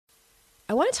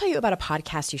I want to tell you about a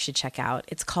podcast you should check out.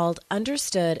 It's called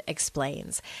Understood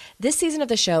Explains. This season of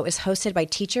the show is hosted by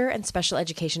teacher and special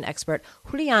education expert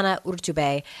Juliana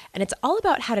Urtubey, and it's all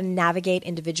about how to navigate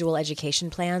individual education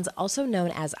plans, also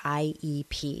known as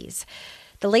IEPs.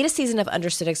 The latest season of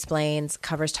Understood Explains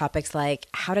covers topics like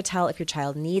how to tell if your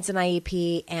child needs an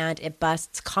IEP, and it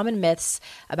busts common myths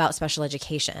about special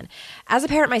education. As a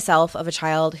parent myself of a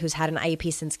child who's had an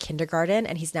IEP since kindergarten,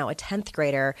 and he's now a 10th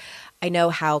grader, I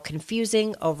know how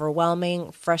confusing,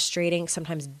 overwhelming, frustrating,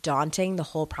 sometimes daunting the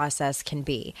whole process can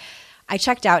be. I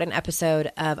checked out an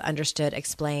episode of Understood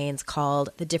Explains called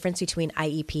The Difference Between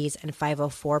IEPs and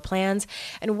 504 Plans.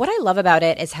 And what I love about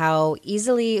it is how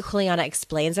easily Juliana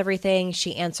explains everything.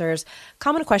 She answers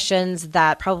common questions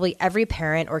that probably every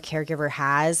parent or caregiver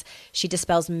has. She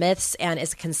dispels myths and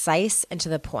is concise and to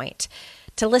the point.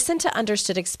 To listen to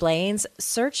Understood Explains,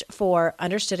 search for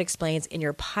Understood Explains in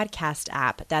your podcast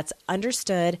app. That's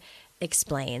Understood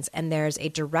Explains. And there's a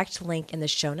direct link in the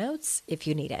show notes if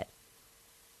you need it.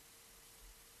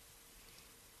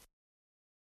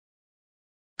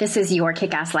 This is your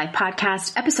Kick-Ass Life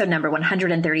podcast, episode number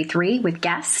 133 with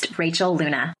guest Rachel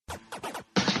Luna.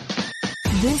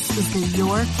 This is the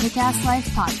Your Kick-Ass Life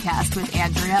podcast with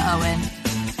Andrea Owen,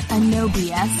 a no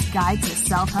BS guide to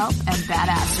self-help and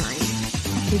badassery.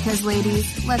 Because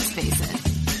ladies, let's face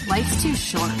it, life's too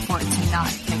short for it to not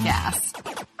kick ass.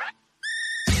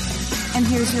 And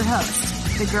here's your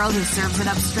host, the girl who serves it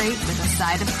up straight with a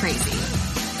side of crazy,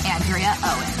 Andrea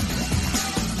Owen.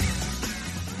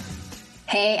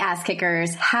 Hey, ass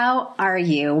kickers. How are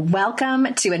you?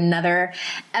 Welcome to another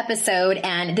episode.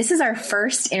 And this is our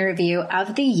first interview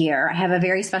of the year. I have a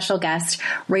very special guest.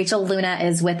 Rachel Luna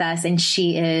is with us, and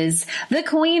she is the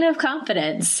queen of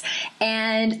confidence.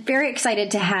 And very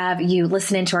excited to have you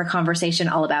listen into our conversation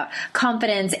all about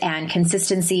confidence and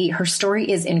consistency. Her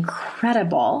story is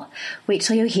incredible. Wait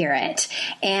till you hear it.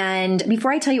 And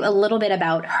before I tell you a little bit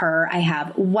about her, I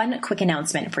have one quick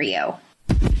announcement for you.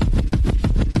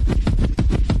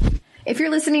 If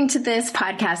you're listening to this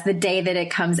podcast the day that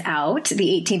it comes out,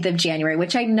 the 18th of January,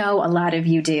 which I know a lot of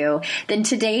you do, then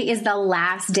today is the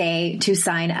last day to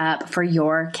sign up for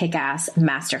your Kick-Ass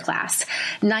Masterclass.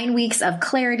 9 weeks of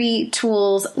clarity,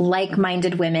 tools,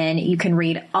 like-minded women. You can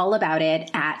read all about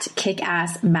it at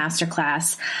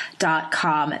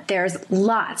kickassmasterclass.com. There's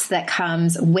lots that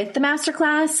comes with the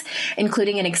masterclass,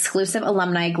 including an exclusive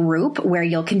alumni group where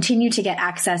you'll continue to get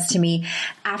access to me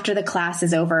after the class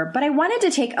is over. But I wanted to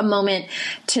take a moment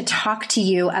to talk to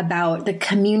you about the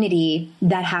community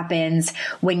that happens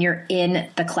when you're in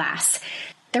the class.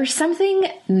 There's something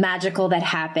magical that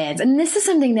happens, and this is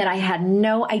something that I had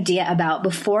no idea about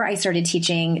before I started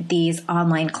teaching these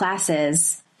online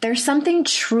classes. There's something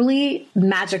truly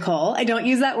magical. I don't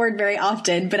use that word very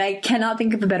often, but I cannot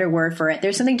think of a better word for it.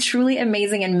 There's something truly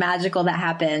amazing and magical that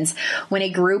happens when a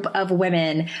group of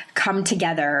women come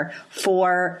together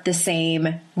for the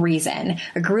same reason.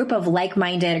 A group of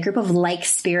like-minded, a group of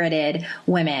like-spirited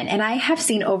women. And I have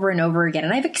seen over and over again,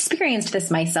 and I've experienced this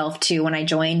myself too when I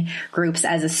join groups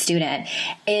as a student.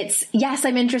 It's, yes,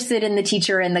 I'm interested in the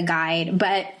teacher and the guide,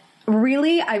 but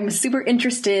really, I'm super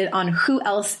interested on who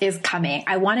else is coming.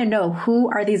 I want to know who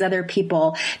are these other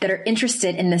people that are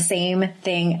interested in the same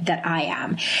thing that I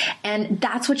am. And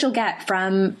that's what you'll get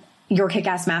from your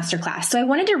Kick-Ass Masterclass. So I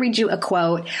wanted to read you a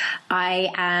quote.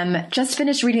 I just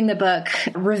finished reading the book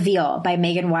Reveal by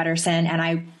Megan Watterson, and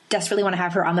I desperately want to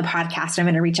have her on the podcast. I'm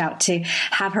going to reach out to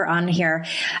have her on here.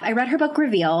 I read her book,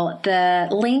 Reveal. The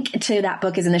link to that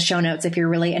book is in the show notes if you're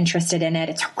really interested in it.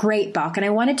 It's a great book. And I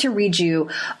wanted to read you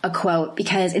a quote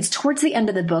because it's towards the end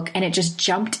of the book and it just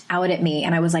jumped out at me.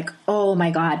 And I was like, oh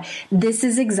my God, this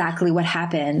is exactly what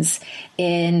happens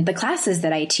in the classes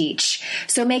that I teach.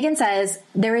 So Megan says,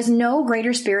 there is no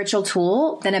greater spiritual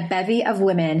tool than a bevy of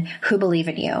women who believe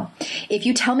in you. If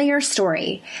you tell me your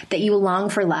story, that you long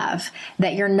for love,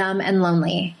 that you're numb and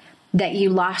lonely, that you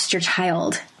lost your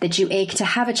child, that you ache to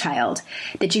have a child,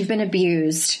 that you've been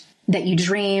abused, that you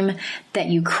dream, that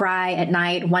you cry at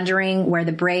night wondering where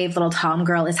the brave little Tom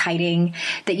girl is hiding,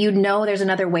 that you know there's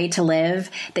another way to live,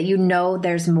 that you know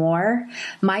there's more,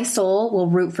 my soul will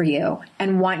root for you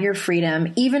and want your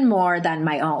freedom even more than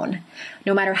my own.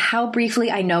 No matter how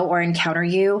briefly I know or encounter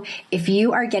you, if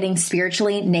you are getting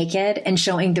spiritually naked and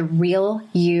showing the real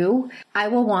you, I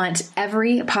will want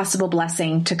every possible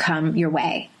blessing to come your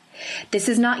way. This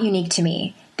is not unique to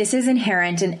me. This is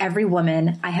inherent in every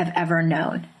woman I have ever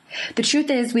known. The truth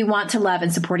is we want to love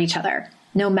and support each other,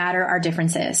 no matter our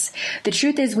differences. The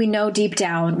truth is we know deep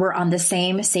down we're on the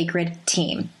same sacred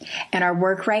team, and our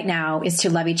work right now is to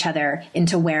love each other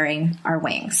into wearing our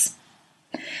wings.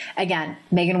 Again,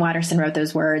 Megan Watterson wrote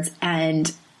those words,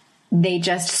 and they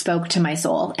just spoke to my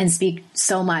soul and speak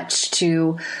so much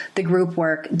to the group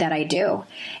work that I do.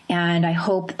 And I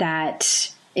hope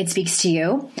that it speaks to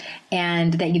you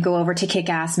and that you go over to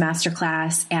Kick-Ass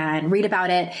Masterclass and read about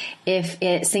it. If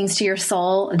it sings to your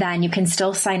soul, then you can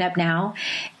still sign up now.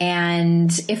 And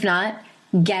if not,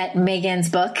 get Megan's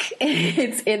book.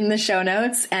 It's in the show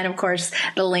notes. And of course,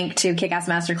 the link to Kick-Ass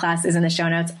Masterclass is in the show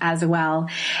notes as well.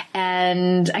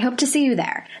 And I hope to see you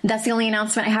there. That's the only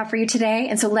announcement I have for you today.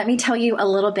 And so let me tell you a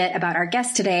little bit about our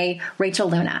guest today, Rachel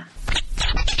Luna.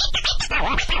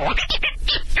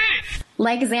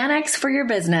 Like Xanax for your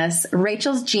business,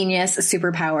 Rachel's genius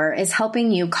superpower is helping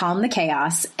you calm the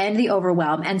chaos, end the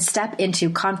overwhelm, and step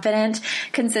into confident,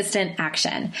 consistent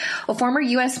action. A former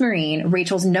U.S. Marine,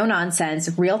 Rachel's no-nonsense,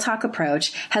 real-talk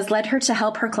approach has led her to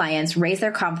help her clients raise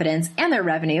their confidence and their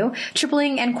revenue,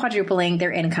 tripling and quadrupling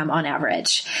their income on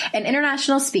average. An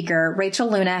international speaker,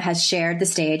 Rachel Luna has shared the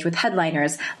stage with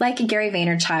headliners like Gary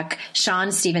Vaynerchuk,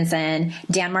 Sean Stevenson,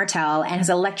 Dan Martell, and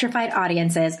has electrified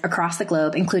audiences across the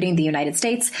globe, including the United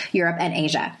States, Europe, and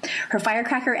Asia. Her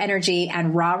firecracker energy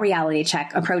and raw reality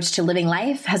check approach to living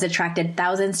life has attracted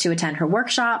thousands to attend her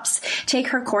workshops, take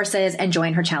her courses, and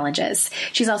join her challenges.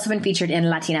 She's also been featured in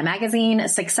Latina Magazine,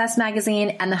 Success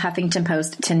Magazine, and the Huffington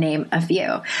Post, to name a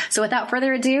few. So without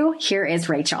further ado, here is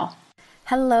Rachel.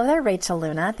 Hello there, Rachel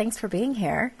Luna. Thanks for being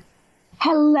here.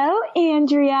 Hello,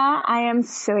 Andrea. I am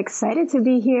so excited to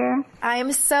be here.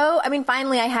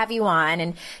 Finally I have you on,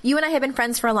 and you and I have been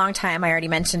friends for a long time. I already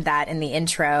mentioned that in the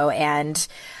intro. And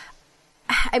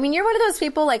you're one of those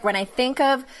people, like, when I think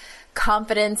of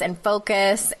confidence and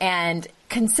focus and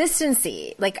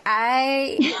consistency, the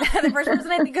first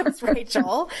person I think of is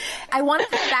Rachel. I want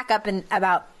to back up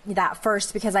about that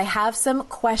first, because I have some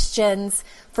questions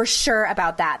for sure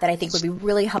about that I think would be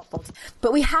really helpful.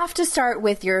 But we have to start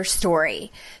with your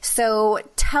story. So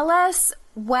tell us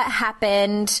what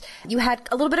happened. You had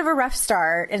a little bit of a rough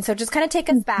start, and so just kind of take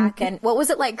us back. And what was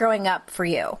it like growing up for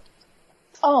you?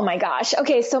 Oh my gosh.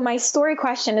 Okay. So my story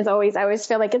question is I always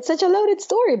feel like it's such a loaded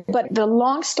story, but the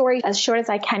long story, as short as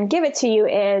I can give it to you,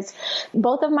 is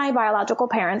both of my biological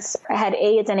parents had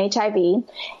AIDS and HIV.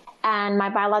 And my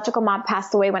biological mom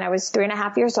passed away when I was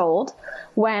 3.5 years old.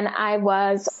 When I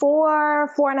was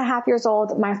 4.5 years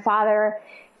old, my father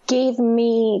gave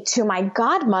me to my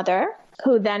godmother,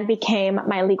 who then became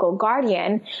my legal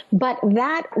guardian. But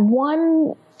that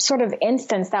one sort of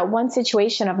instance, that one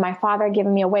situation of my father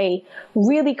giving me away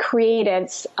really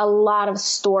created a lot of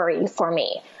story for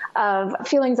me, of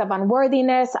feelings of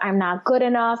unworthiness. I'm not good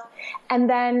enough. And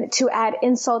then to add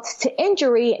insult to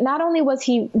injury, not only was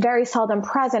he very seldom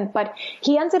present, but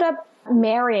he ended up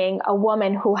marrying a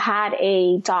woman who had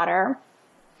a daughter.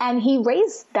 And he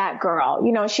raised that girl.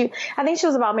 I think she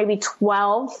was about maybe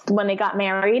 12 when they got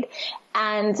married.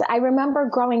 And I remember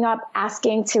growing up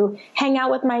asking to hang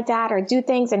out with my dad or do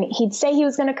things. And he'd say he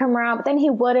was going to come around, but then he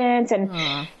wouldn't. And,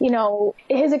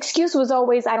 his excuse was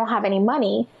always, I don't have any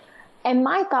money. And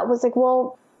my thought was like,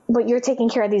 well, but you're taking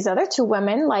care of these other two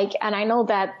women. And I know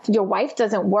that your wife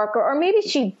doesn't work, or maybe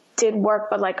she did work,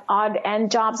 but odd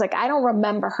end jobs. I don't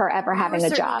remember her ever having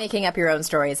a job. Making up your own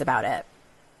stories about it.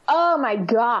 Oh my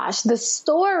gosh. The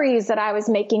stories that I was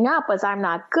making up was I'm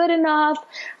not good enough.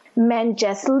 Men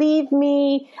just leave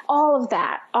me. All of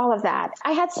that.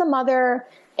 I had some other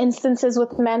instances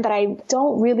with men that I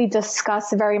don't really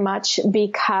discuss very much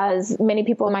because many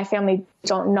people in my family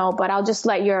don't know, but I'll just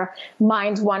let your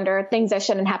mind wonder. Things that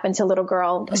shouldn't happen to a little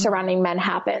girl surrounding men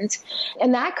happened.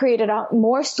 And that created a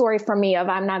more story for me of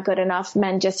I'm not good enough.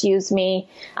 Men just use me.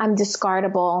 I'm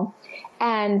discardable.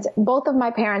 And both of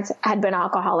my parents had been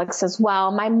alcoholics as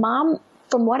well. My mom,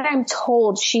 from what I'm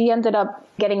told, she ended up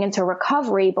getting into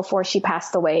recovery before she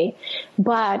passed away.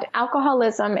 But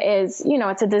alcoholism is,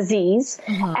 it's a disease.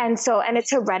 And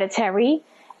it's hereditary.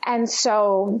 And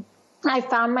so I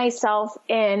found myself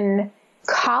in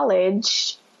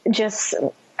college just,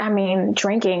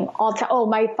 drinking all the time. Oh,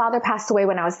 my father passed away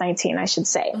when I was 19, I should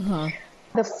say.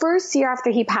 The first year after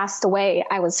he passed away,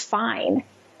 I was fine.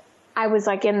 I was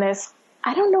in this,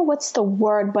 I don't know what's the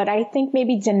word, but I think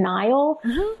maybe denial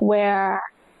where,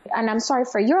 and I'm sorry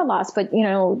for your loss, but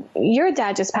your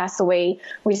dad just passed away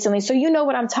recently. So you know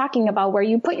what I'm talking about, where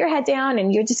you put your head down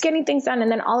and you're just getting things done.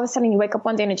 And then all of a sudden you wake up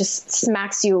one day and it just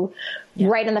smacks you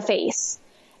right in the face.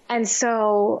 And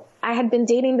so I had been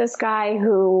dating this guy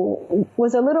who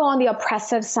was a little on the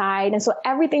oppressive side. And so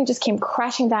everything just came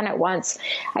crashing down at once.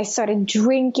 I started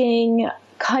drinking,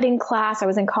 cutting class. I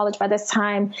was in college by this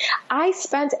time. I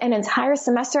spent an entire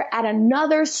semester at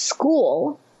another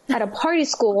school at a party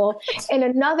school in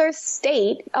another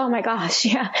state. Oh my gosh.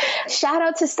 Yeah. Shout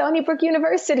out to Stony Brook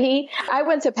University. I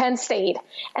went to Penn State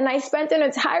and I spent an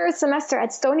entire semester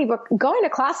at Stony Brook going to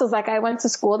classes like I went to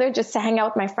school there just to hang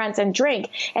out with my friends and drink,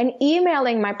 and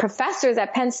emailing my professors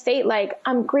at Penn State like,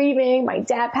 I'm grieving. My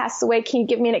dad passed away. Can you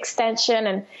give me an extension?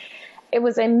 And it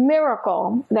was a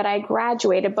miracle that I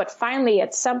graduated. But finally,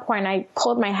 at some point, I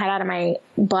pulled my head out of my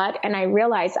butt and I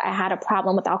realized I had a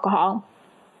problem with alcohol.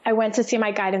 I went to see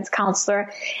my guidance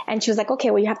counselor and she was like,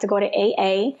 okay, well, you have to go to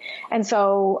AA. And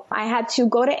so I had to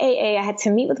go to AA. I had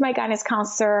to meet with my guidance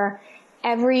counselor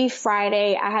every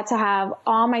Friday. I had to have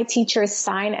all my teachers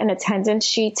sign an attendance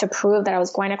sheet to prove that I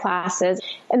was going to classes.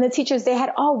 And the teachers, they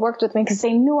had all worked with me because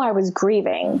they knew I was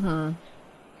grieving. Mm-hmm.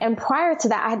 And prior to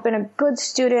that, I had been a good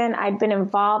student. I'd been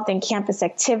involved in campus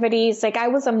activities. Like I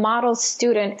was a model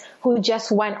student who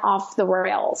just went off the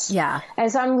rails. Yeah.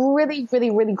 And so I'm really, really,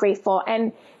 really grateful.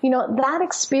 And, you know, that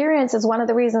experience is one of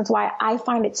the reasons why I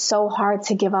find it so hard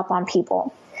to give up on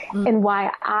people and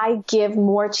why I give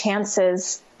more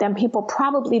chances than people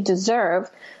probably deserve.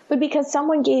 But because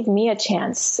someone gave me a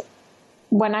chance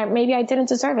when maybe I didn't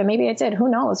deserve it. Maybe I did. Who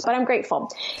knows? But I'm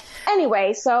grateful.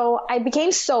 Anyway, so I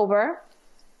became sober.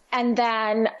 And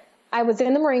then I was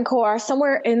in the Marine Corps.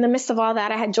 Somewhere in the midst of all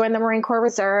that, I had joined the Marine Corps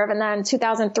Reserve. And then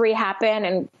 2003 happened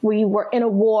and we were in a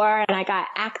war and I got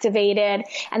activated.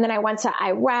 And then I went to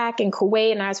Iraq and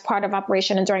Kuwait and I was part of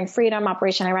Operation Enduring Freedom,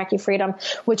 Operation Iraqi Freedom,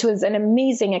 which was an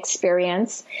amazing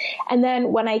experience. And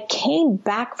then when I came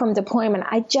back from deployment,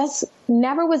 I just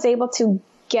never was able to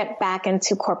get back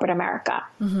into corporate America,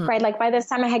 right? Like by this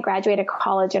time I had graduated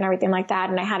college and everything like that.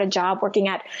 And I had a job working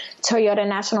at Toyota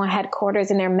National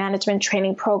Headquarters in their management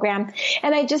training program.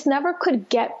 And I just never could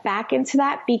get back into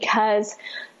that because,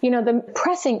 you know, the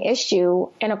pressing issue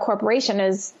in a corporation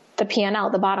is the P&L,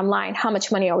 the bottom line. How much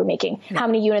money are we making? How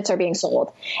many units are being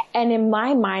sold? And in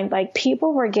my mind, like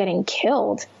people were getting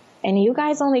killed and you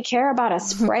guys only care about a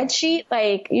spreadsheet.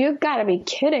 Like you've got to be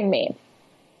kidding me.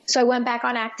 So I went back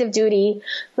on active duty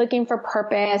looking for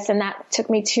purpose, and that took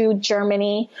me to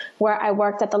Germany where I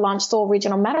worked at the Landstuhl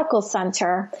Regional Medical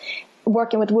Center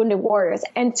working with wounded warriors.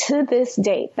 And to this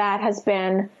date, that has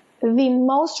been the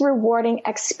most rewarding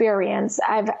experience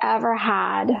I've ever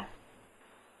had.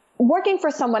 Working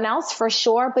for someone else for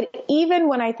sure, but even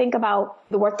when I think about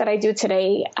the work that I do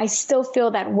today, I still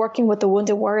feel that working with the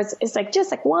wounded warriors is like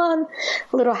just like one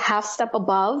little half step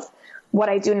above what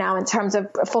I do now in terms of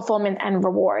fulfillment and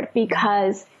reward,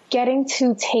 because getting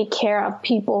to take care of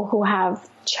people who have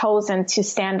chosen to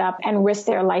stand up and risk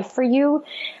their life for you,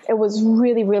 it was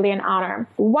really, really an honor.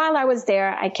 While I was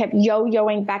there, I kept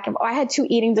yo-yoing back and I had 2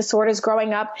 eating disorders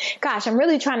growing up. Gosh, I'm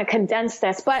really trying to condense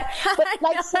this, but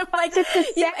like,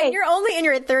 and you're only in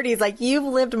your 30s. Like you've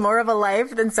lived more of a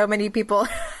life than so many people.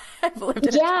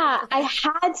 I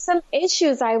had some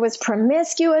issues. I was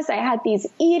promiscuous. I had these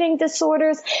eating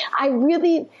disorders. I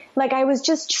was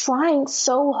just trying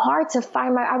so hard to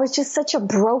I was just such a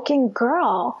broken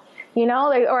girl, you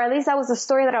know, or at least that was the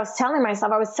story that I was telling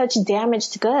myself. I was such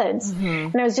damaged goods.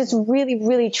 And I was just really,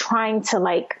 really trying to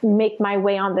make my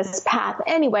way on this path.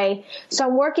 Anyway, so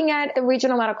I'm working at the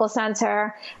Regional Medical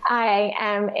Center. I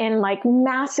am in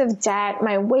massive debt.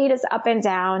 My weight is up and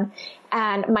down.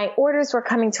 And my orders were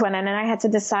coming to an end and I had to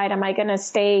decide, am I going to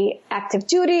stay active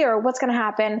duty or what's going to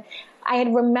happen? I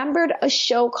had remembered a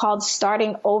show called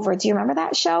Starting Over. Do you remember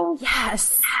that show?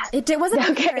 Yes. It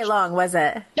wasn't very long, was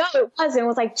it? No, it wasn't. It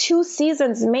was 2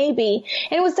 seasons maybe.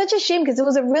 And it was such a shame because it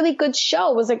was a really good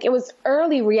show. It was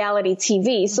early reality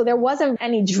TV. So there wasn't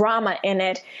any drama in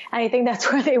it. And I think that's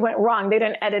where they went wrong. They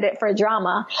didn't edit it for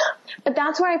drama. But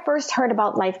that's where I first heard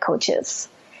about life coaches.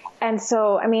 And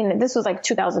so, I mean, this was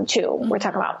 2002 we're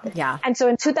talking about. Yeah. And so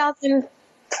in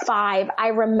 2005, I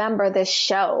remember this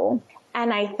show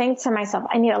and I think to myself,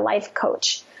 I need a life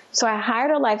coach. So I hired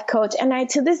a life coach and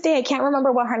to this day, I can't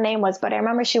remember what her name was, but I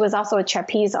remember she was also a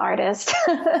trapeze artist.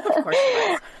 Of course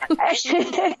she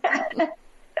was.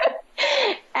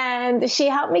 And she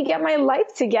helped me get my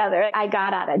life together. I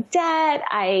got out of debt.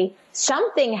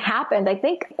 Something happened. I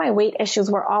think my weight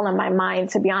issues were all in my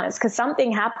mind, to be honest, because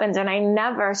something happened and I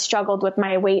never struggled with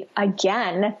my weight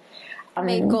again. You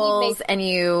made goals and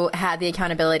you had the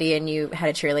accountability and you had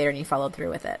a cheerleader and you followed through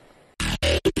with it.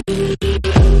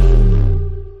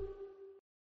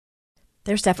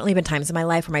 There's definitely been times in my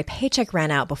life where my paycheck ran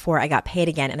out before I got paid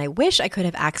again, and I wish I could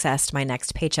have accessed my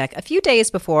next paycheck a few days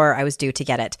before I was due to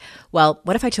get it. Well,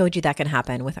 what if I told you that can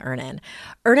happen with Earnin?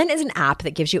 Earnin is an app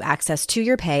that gives you access to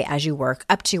your pay as you work,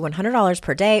 up to $100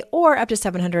 per day or up to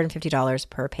 $750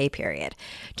 per pay period.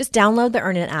 Just download the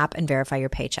Earnin app and verify your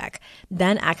paycheck.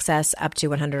 Then access up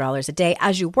to $100 a day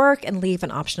as you work and leave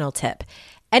an optional tip.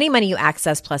 Any money you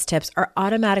access plus tips are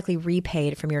automatically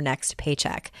repaid from your next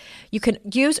paycheck. You can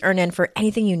use Earnin for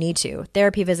anything you need to,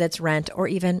 therapy visits, rent, or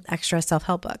even extra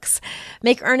self-help books.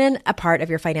 Make Earnin a part of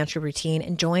your financial routine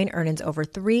and join Earnin's over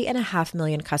 3.5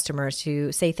 million customers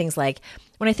who say things like,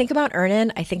 when I think about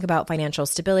Earnin, I think about financial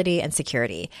stability and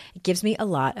security. It gives me a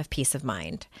lot of peace of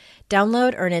mind.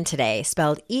 Download Earnin today,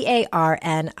 spelled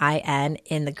EARNIN,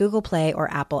 in the Google Play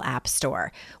or Apple App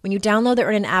Store. When you download the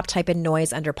Earnin app, type in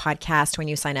Noise under podcast when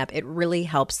you sign up. It really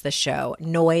helps the show.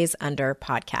 Noise under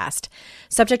podcast.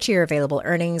 Subject to your available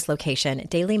earnings, location,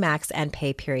 daily max, and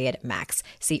pay period max.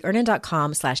 See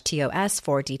earnin.com/TOS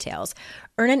for details.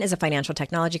 Earnin is a financial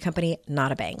technology company,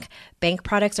 not a bank. Bank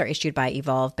products are issued by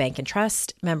Evolve Bank and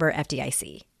Trust, member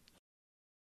FDIC.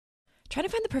 Trying to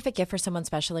find the perfect gift for someone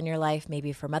special in your life,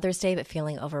 maybe for Mother's Day, but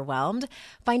feeling overwhelmed?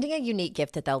 Finding a unique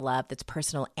gift that they'll love, that's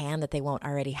personal and that they won't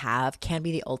already have, can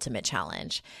be the ultimate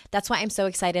challenge. That's why I'm so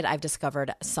excited I've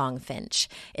discovered Songfinch.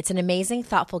 It's an amazing,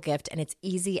 thoughtful gift, and it's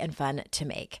easy and fun to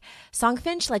make.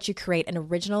 Songfinch lets you create an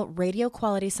original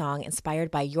radio-quality song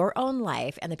inspired by your own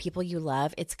life and the people you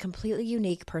love. It's completely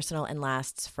unique, personal, and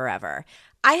lasts forever.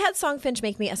 I had Songfinch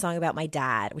make me a song about my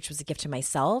dad, which was a gift to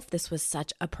myself. This was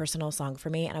such a personal song for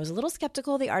me, and I was a little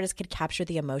skeptical the artist could capture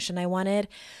the emotion I wanted.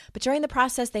 But during the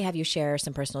process, they have you share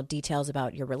some personal details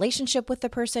about your relationship with the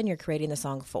person you're creating the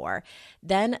song for.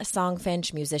 Then a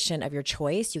Songfinch musician of your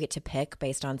choice, you get to pick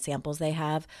based on samples they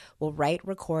have, will write,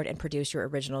 record, and produce your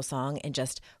original song in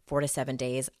just 4 to 7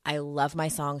 days. I love my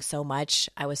song so much.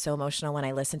 I was so emotional when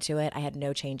I listened to it. I had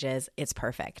no changes. It's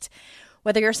perfect.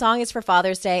 Whether your song is for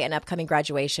Father's Day, an upcoming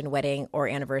graduation, wedding, or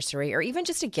anniversary, or even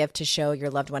just a gift to show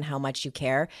your loved one how much you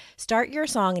care, start your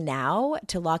song now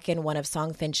to lock in one of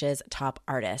Songfinch's top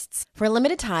artists. For a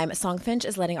limited time, Songfinch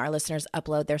is letting our listeners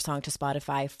upload their song to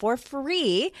Spotify for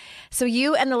free, so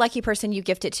you and the lucky person you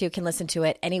gift it to can listen to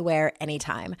it anywhere,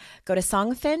 anytime. Go to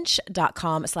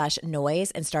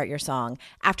songfinch.com/noise and start your song.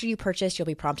 After you purchase, you'll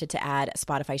be prompted to add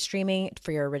Spotify streaming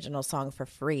for your original song for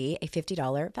free, a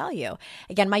 $50 value.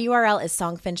 Again, my URL is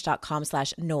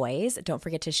songfinch.com/noise. Don't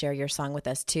forget to share your song with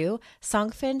us too.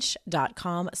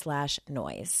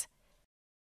 Songfinch.com/noise.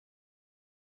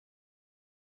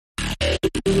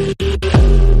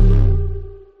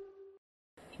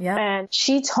 Yeah. And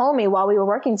she told me while we were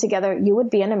working together, you would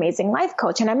be an amazing life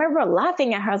coach. And I remember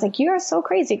laughing at her. I was like, you are so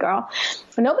crazy, girl.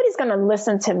 Nobody's going to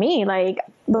listen to me, like,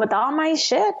 with all my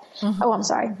shit. Mm-hmm. Oh, I'm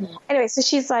sorry. Mm-hmm. Anyway, so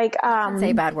she's like,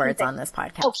 say bad words on this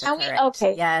podcast. Oh, can we?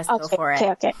 Okay. Yes, go for it.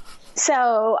 Okay.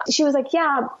 So she was like,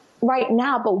 yeah, right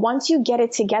now, but once you get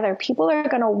it together, people are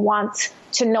going to want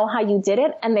to know how you did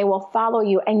it, and they will follow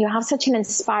you. And you have such an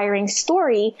inspiring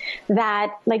story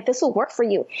that, like, this will work for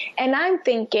you. And I'm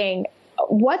thinking,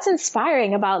 what's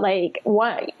inspiring about, like,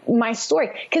 what my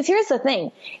story? Because here's the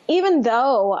thing. Even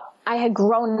though I had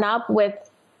grown up with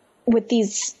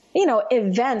these,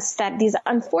 events, that these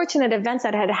unfortunate events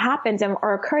that had happened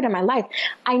or occurred in my life,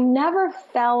 I never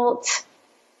felt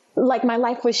like my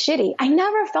life was shitty. I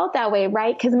never felt that way,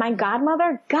 right? Because my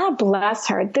godmother, God bless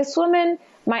her, this woman,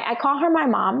 I call her my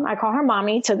mom. I call her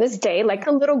mommy to this day, like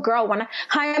a little girl.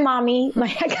 Hi, mommy.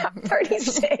 Like, I got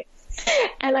 36.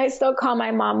 And I still call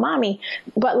my mom mommy.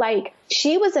 But, like,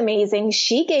 she was amazing.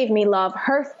 She gave me love.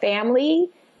 Her family,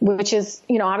 which is,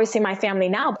 obviously my family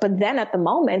now, but then at the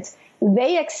moment,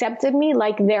 they accepted me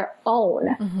like their own.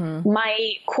 Mm-hmm.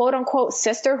 My quote unquote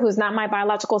sister, who's not my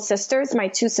biological sisters, my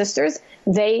two sisters,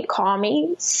 they call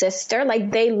me sister. Like,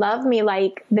 they love me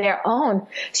like their own.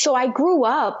 So I grew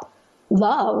up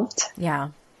loved. Yeah.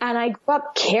 And I grew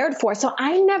up cared for. So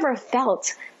I never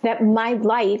felt that my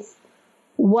life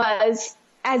was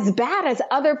as bad as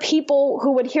other people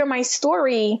who would hear my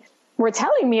story were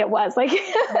telling me it was. Like,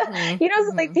 mm-hmm.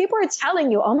 It's like people are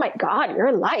telling you, oh my God,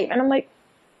 your life. And I'm like,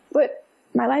 but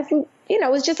my life,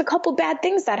 it was just a couple bad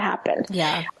things that happened.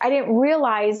 Yeah. I didn't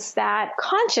realize that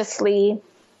consciously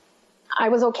I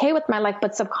was okay with my life,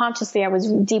 but subconsciously I was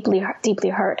deeply, deeply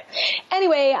hurt.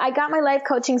 Anyway, I got my life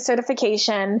coaching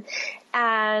certification,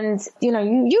 and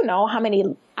you know how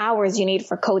many hours you need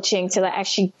for coaching to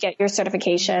actually get your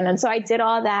certification. And so I did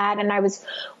all that, and I was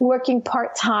working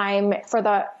part-time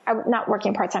not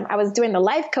working part-time. I was doing the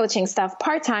life coaching stuff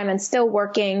part-time and still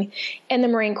working in the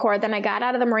Marine Corps. Then I got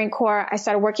out of the Marine Corps. I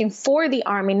started working for the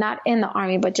Army, not in the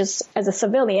Army, but just as a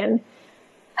civilian.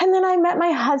 And then I met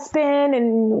my husband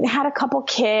and had a couple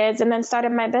kids and then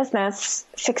started my business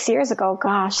 6 years ago.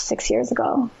 Gosh, 6 years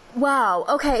ago. Wow.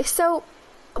 Okay. So,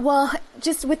 well,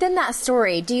 just within that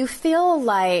story, do you feel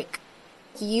like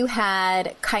you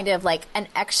had kind of like an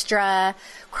extra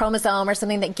chromosome or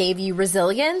something that gave you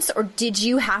resilience, or did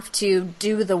you have to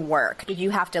do the work? Did you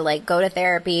have to like go to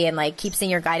therapy and like keep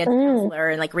seeing your guidance counselor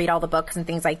and like read all the books and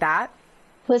things like that?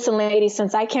 Listen, ladies,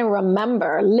 since I can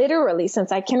remember, literally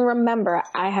since I can remember,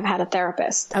 I have had a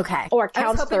therapist. Okay. Or a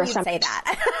counselor or something. Say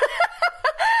that.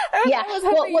 Yeah.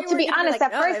 Well, to be honest,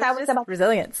 like, at first I was about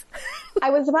resilience.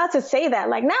 I was about to say that,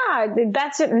 like, nah,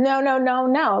 that's it.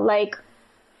 No. Like,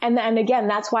 and again,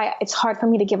 that's why it's hard for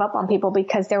me to give up on people,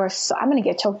 because there were I'm going to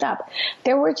get choked up.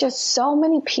 There were just so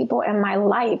many people in my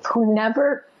life who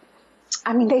never,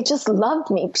 they just loved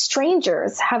me.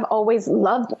 Strangers have always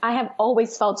loved. I have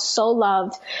always felt so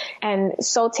loved and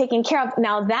so taken care of.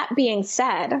 Now, that being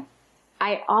said,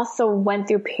 I also went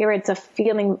through periods of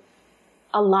feeling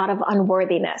a lot of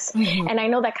unworthiness. Mm-hmm. And I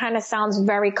know that kind of sounds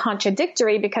very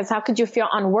contradictory, because how could you feel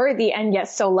unworthy and yet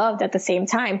so loved at the same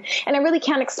time? And I really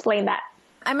can't explain that.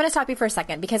 I'm going to stop you for a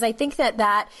second, because I think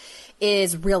that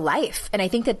is real life. And I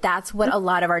think that that's what a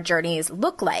lot of our journeys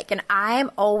look like. And I'm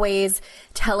always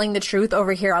telling the truth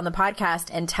over here on the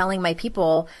podcast and telling my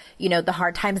people, the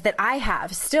hard times that I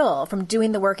have still from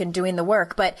doing the work and doing the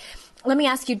work. But let me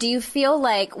ask you, do you feel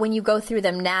like when you go through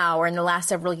them now or in the last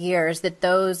several years, that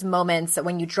those moments,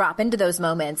 when you drop into those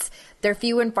moments, they're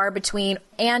few and far between,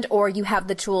 and or you have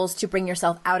the tools to bring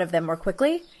yourself out of them more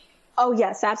quickly? Oh,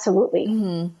 yes, absolutely.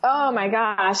 Mm-hmm. Oh, my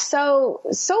gosh. So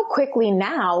quickly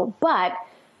now. But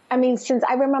since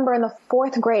I remember in the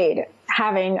 4th grade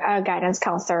having a guidance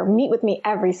counselor meet with me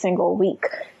every single week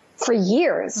for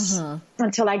years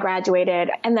until I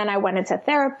graduated. And then I went into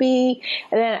therapy,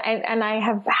 and I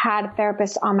have had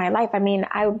therapists all my life.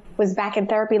 I was back in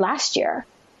therapy last year.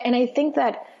 And I think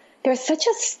that there's such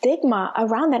a stigma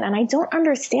around that. And I don't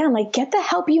understand, like, get the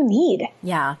help you need.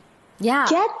 Yeah. Get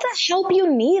the help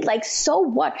you need. Like, so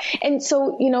what? And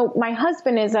so, my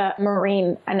husband is a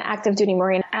Marine, an active duty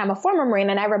Marine. I'm a former Marine.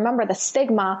 And I remember the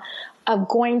stigma of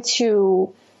going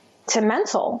to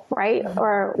mental, right? Mm-hmm.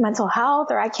 Or mental health,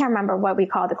 or I can't remember what we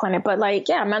call the clinic, but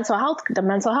the mental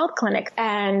health clinic.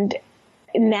 And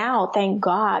now, thank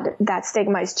God, that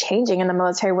stigma is changing in the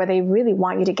military, where they really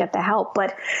want you to get the help.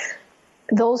 But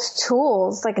those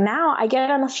tools, like, now I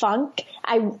get on a funk.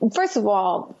 First of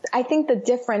all, I think the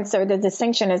difference or the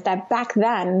distinction is that back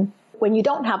then, when you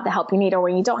don't have the help you need, or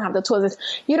when you don't have the tools,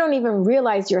 you don't even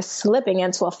realize you're slipping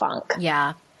into a funk.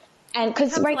 Yeah. And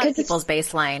because people's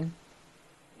baseline.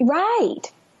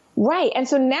 Right. And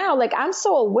so now, like, I'm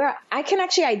so aware, I can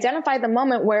actually identify the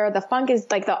moment where the funk is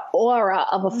like the aura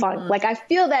of a funk. Like, I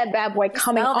feel that bad boy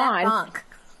coming on. Funk.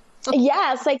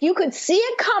 Yes. Like, you could see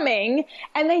it coming,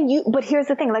 and then but here's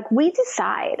the thing, like, we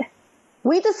decide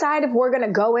if we're going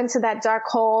to go into that dark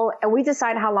hole, and we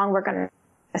decide how long we're going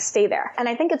to stay there. And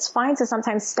I think it's fine to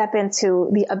sometimes step into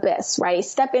the abyss, right?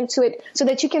 Step into it so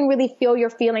that you can really feel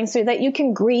your feelings, so that you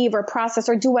can grieve or process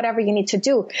or do whatever you need to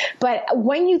do. But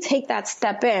when you take that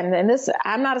step in, and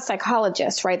I'm not a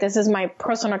psychologist, right? This is my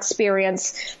personal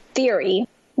experience theory.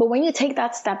 But when you take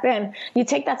that step in,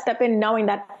 knowing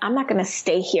that I'm not going to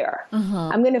stay here. Mm-hmm.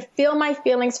 I'm going to feel my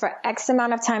feelings for X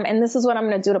amount of time. And this is what I'm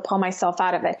going to do to pull myself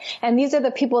out of it. And these are the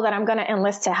people that I'm going to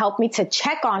enlist to help me, to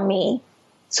check on me,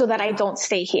 so that I don't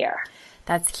stay here.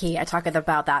 That's key. I talk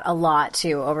about that a lot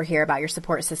too over here, about your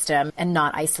support system and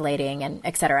not isolating and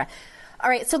et cetera. All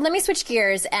right. So let me switch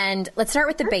gears and let's start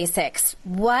with the basics.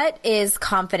 What is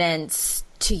confidence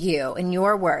to you, in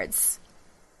your words?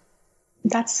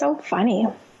 That's so funny.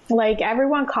 Like,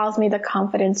 everyone calls me the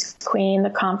confidence queen, the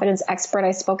confidence expert.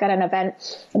 I spoke at an event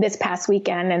this past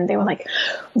weekend, and they were like,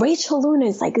 Rachel Luna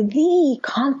is like the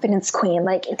confidence queen.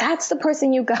 Like, that's the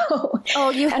person you go. Oh,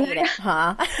 you hate it,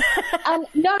 huh?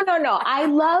 No. I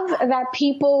love that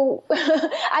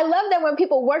when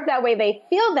people work that way, they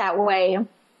feel that way.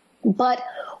 But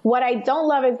what I don't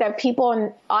love is that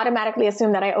people automatically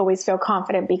assume that I always feel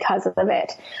confident because of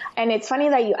it. And it's funny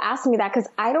that you asked me that, because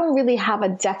I don't really have a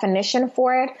definition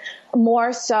for it,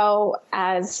 more so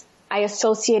as I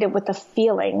associate it with a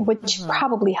feeling, which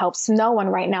probably helps no one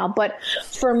right now. But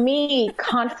for me,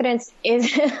 confidence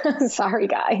is, sorry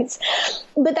guys,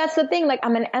 but that's the thing. Like,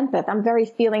 I'm an empath. I'm very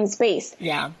feelings based.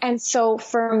 Yeah. And so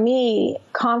for me,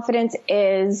 confidence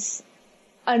is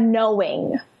a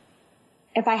knowing.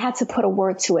 If I had to put a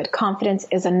word to it, confidence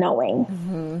is a knowing.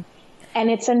 Mm-hmm.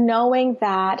 And it's a knowing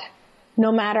that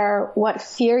no matter what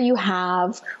fear you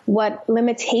have, what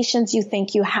limitations you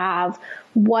think you have,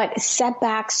 what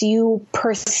setbacks you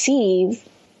perceive,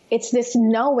 It's this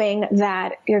knowing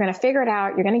that you're going to figure it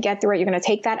out. You're going to get through it. You're going to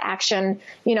take that action.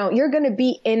 You know, you're going to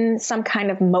be in some kind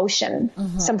of motion,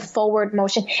 some forward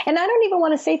motion. And I don't even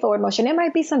want to say forward motion. It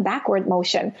might be some backward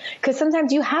motion, because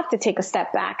sometimes you have to take a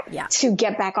step back to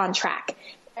get back on track.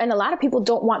 And a lot of people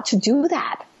don't want to do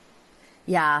that.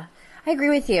 Yeah, I agree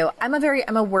with you. I'm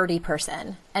a wordy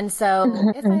person. And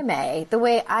so if I may, the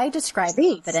way I describe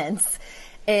confidence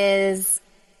is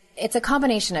it's a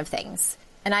combination of things.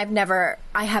 And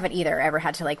I haven't either ever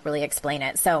had to like really explain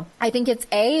it. So I think it's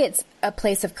a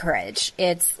place of courage.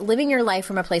 It's living your life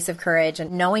from a place of courage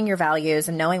and knowing your values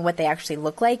and knowing what they actually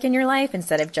look like in your life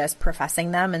instead of just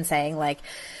professing them and saying like,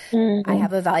 I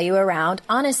have a value around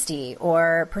honesty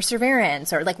or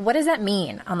perseverance, or like, what does that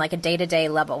mean on like a day-to-day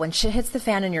level when shit hits the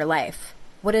fan in your life?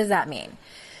 What does that mean?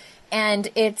 And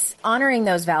it's honoring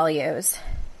those values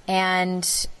and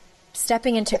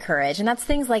stepping into courage. And that's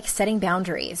things like setting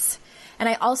boundaries. And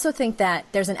I also think that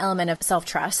there's an element of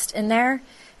self-trust in there,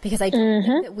 because I don't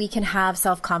think that we can have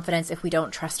self-confidence if we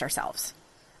don't trust ourselves.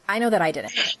 I know that I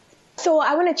didn't. So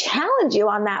I want to challenge you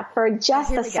on that for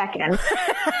just a second.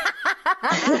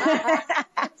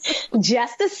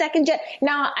 Just a second.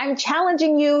 Now I'm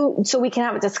challenging you so we can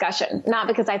have a discussion, not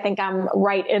because I think I'm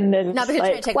right in the, not because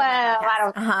you're take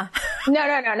I don't,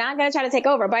 no, not going to try to take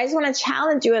over, but I just want to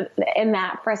challenge you in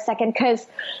that for a second. Cause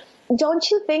don't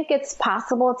you think it's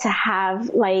possible to have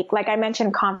like I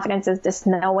mentioned, confidence is this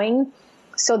knowing.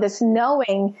 So this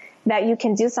knowing that you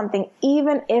can do something,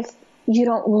 even if you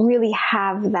don't really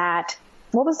have that.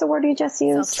 What was the word you just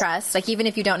used? Self-trust. Like even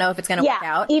if you don't know if it's going to work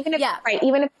out. Even if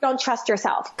you don't trust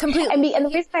yourself. Completely. And the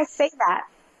reason I say that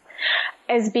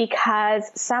is because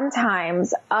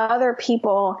sometimes other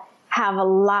people have a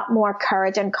lot more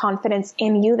courage and confidence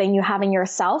in you than you have in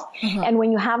yourself. And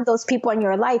when you have those people in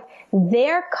your life,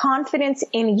 their confidence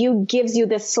in you gives you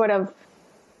this sort of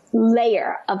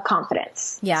layer of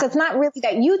confidence. Yeah. So it's not really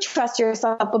that you trust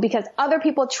yourself, but because other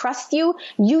people trust you,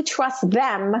 you trust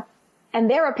them and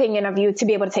their opinion of you to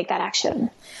be able to take that action.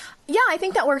 Yeah, I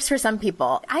think that works for some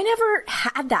people. I never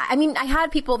had that. I mean, I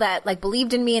had people that like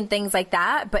believed in me and things like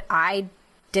that, but I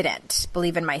didn't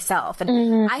believe in myself.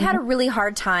 And I had a really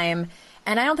hard time,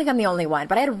 and I don't think I'm the only one,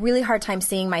 but I had a really hard time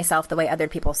seeing myself the way other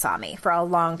people saw me for a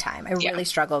long time. I really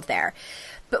struggled there.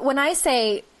 But when I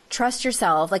say trust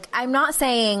yourself, like I'm not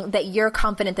saying that you're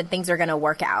confident that things are going to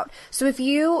work out. So if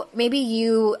maybe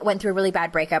you went through a really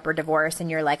bad breakup or divorce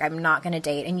and you're like, I'm not going to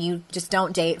date, and you just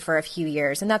don't date for a few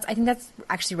years. And I think that's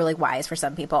actually really wise for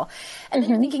some people. And then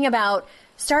you're thinking about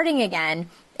starting again.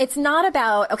 It's not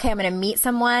about, okay, I'm going to meet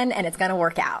someone and it's going to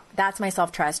work out. That's my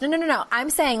self-trust. No.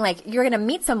 I'm saying like you're going to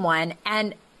meet someone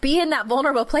and be in that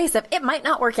vulnerable place of it might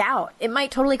not work out. It might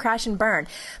totally crash and burn.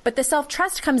 But the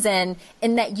self-trust comes in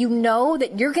that you know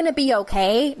that you're going to be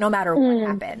okay no matter what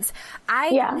happens.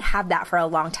 I didn't have that for a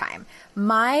long time.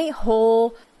 My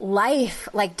whole life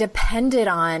like depended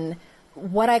on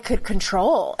what I could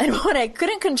control and what I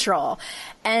couldn't control.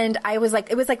 And it was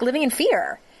like living in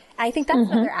fear. I think that's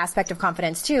another aspect of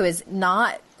confidence too, is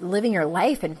not living your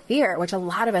life in fear, which a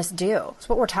lot of us do. It's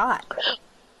what we're taught.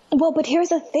 Well, but here's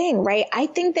the thing, right? I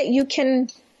think that you can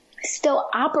still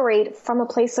operate from a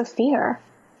place of fear.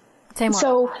 Because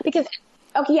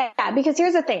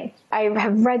here's the thing. I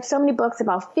have read so many books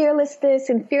about fearless this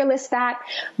and fearless that,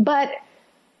 but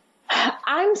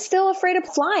I'm still afraid of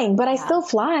flying, but I still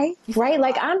fly, right?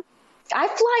 Like I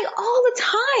fly all the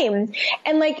time.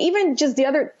 And like even just the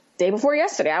other day before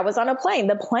yesterday, I was on a plane.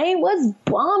 The plane was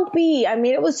bumpy. I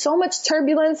mean, it was so much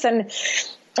turbulence, and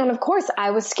of course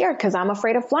I was scared because I'm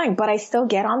afraid of flying, but I still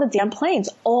get on the damn planes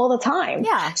all the time.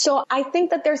 Yeah. So I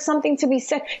think that there's something to be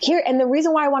said here. And the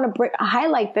reason why I want to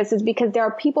highlight this is because there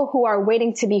are people who are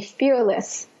waiting to be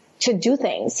fearless to do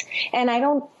things. And I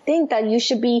don't think that you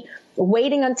should be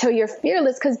waiting until you're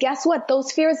fearless, because guess what?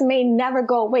 Those fears may never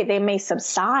go away. They may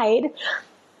subside.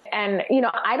 And,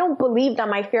 I don't believe that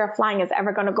my fear of flying is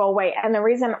ever going to go away. And the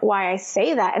reason why I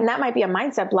say that, and that might be a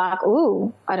mindset block.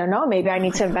 Ooh, I don't know. Maybe I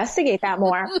need to investigate that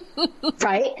more,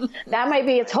 right? That might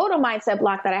be a total mindset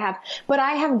block that I have. But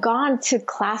I have gone to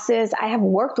classes. I have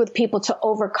worked with people to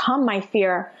overcome my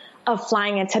fear of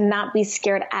flying and to not be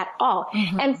scared at all.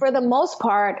 And for the most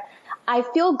part, I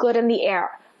feel good in the air.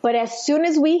 But as soon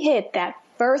as we hit that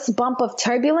first bump of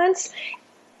turbulence,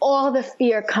 all the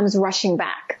fear comes rushing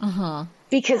back.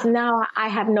 Because now I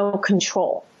have no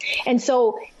control. And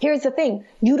so here's the thing.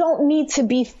 You don't need to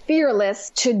be fearless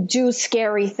to do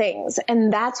scary things.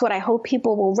 And that's what I hope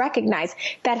people will recognize,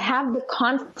 that have the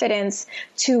confidence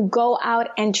to go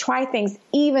out and try things,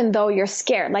 even though you're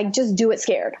scared. Like just do it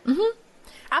scared.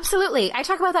 Absolutely. I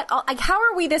talk about that. Like, how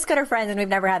are we this good of friends and we've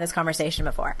never had this conversation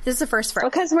before? This is the first for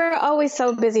us. Because we're always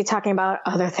so busy talking about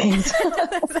other things.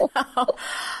 So,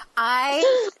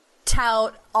 I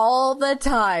tout all the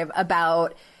time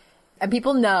about, and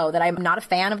people know that I'm not a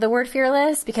fan of the word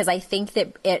fearless because I think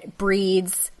that it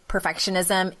breeds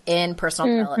perfectionism in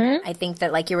personal development. I think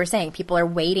that, like you were saying, people are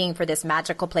waiting for this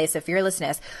magical place of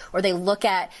fearlessness, or they look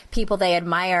at people they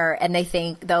admire and they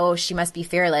think, oh, she must be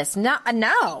fearless.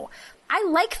 No. I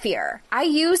like fear. I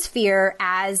use fear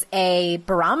as a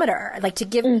barometer, like to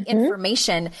give me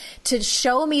information to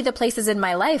show me the places in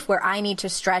my life where I need to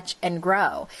stretch and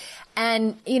grow.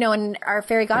 And, you know, and our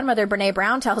fairy godmother, Brene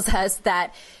Brown, tells us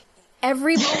that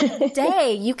every moment of the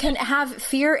day you can have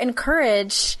fear and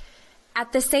courage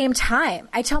at the same time.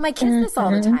 I tell my kids this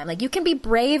all the time. Like, you can be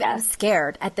brave and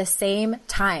scared at the same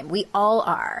time. We all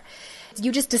are.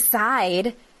 You just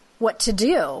decide what to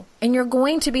do, and you're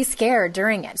going to be scared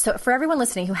during it. So for everyone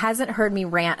listening who hasn't heard me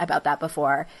rant about that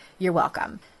before, you're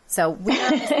welcome. So we're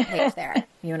on the same page there,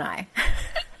 you and I.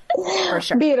 For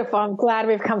sure. Beautiful. I'm glad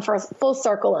we've come full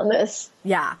circle on this.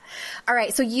 Yeah. All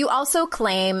right. So you also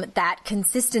claim that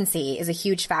consistency is a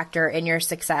huge factor in your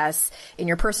success in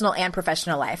your personal and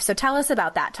professional life. So tell us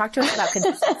about that. Talk to us about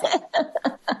consistency.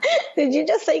 Did you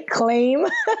just say claim?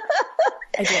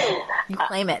 I did. You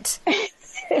claim it.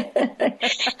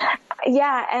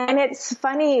 Yeah. And it's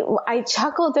funny. I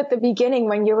chuckled at the beginning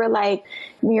when you were like,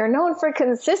 you're known for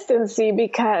consistency,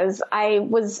 because I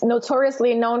was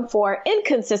notoriously known for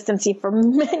inconsistency for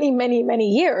many, many,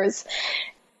 many years.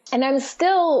 And I'm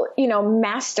still, you know,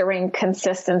 mastering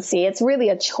consistency. It's really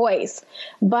a choice,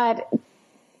 but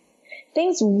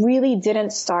things really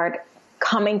didn't start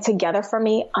coming together for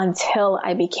me until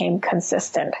I became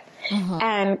consistent.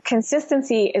 And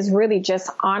consistency is really just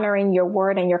honoring your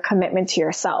word and your commitment to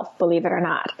yourself, believe it or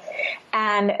not.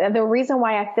 And the reason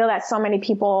why I feel that so many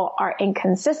people are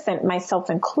inconsistent, myself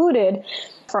included,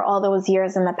 for all those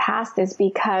years in the past, is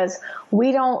because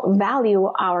we don't value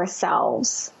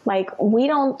ourselves. Like,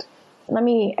 let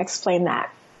me explain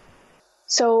that.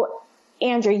 So,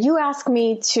 Andrea, you ask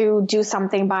me to do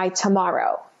something by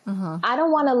tomorrow. I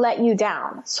don't want to let you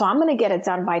down, so I'm going to get it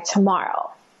done by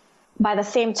tomorrow. By the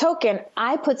same token,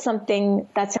 I put something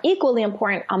that's equally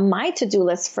important on my to-do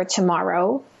list for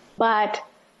tomorrow, but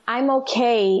I'm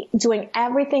okay doing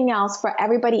everything else for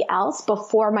everybody else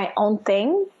before my own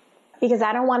thing, because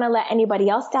I don't want to let anybody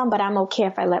else down, but I'm okay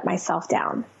if I let myself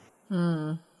down.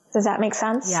 Does that make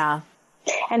sense? Yeah.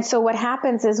 And so what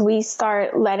happens is we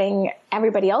start letting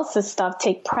everybody else's stuff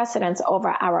take precedence over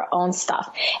our own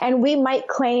stuff. And we might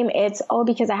claim it's,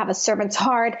 because I have a servant's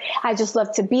heart, I just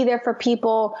love to be there for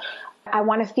people, I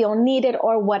want to feel needed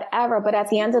or whatever. But at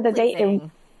the end of the day,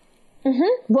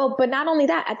 well, but not only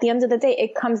that, at the end of the day,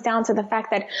 it comes down to the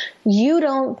fact that you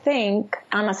don't think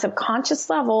on a subconscious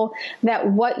level that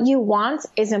what you want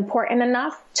is important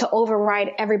enough to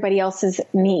override everybody else's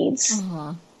needs.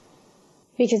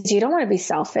 Because you don't want to be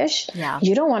selfish. Yeah.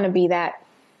 You don't want to be that.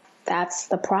 That's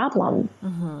the problem.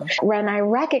 When I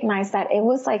recognized that, it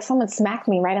was like someone smacked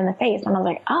me right in the face. And I was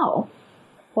like, oh,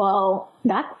 well,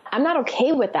 I'm not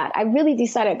okay with that. I really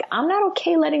decided I'm not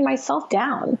okay letting myself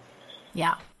down.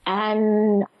 Yeah.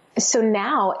 And so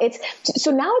now it's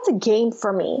a game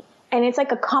for me. And it's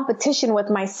like a competition with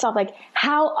myself. Like,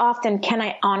 how often can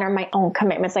I honor my own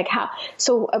commitments? Like, how?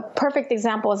 So a perfect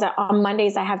example is that on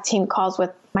Mondays, I have team calls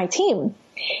with my team.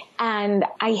 And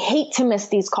I hate to miss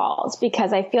these calls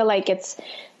because I feel like it's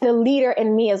the leader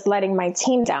in me is letting my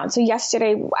team down. So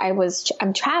yesterday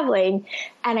I'm traveling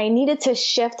and I needed to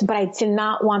shift, but I did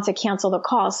not want to cancel the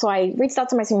call. So I reached out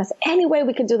to my team and said, anyway,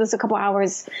 we could do this a couple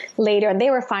hours later. And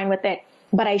they were fine with it.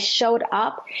 But I showed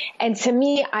up, and to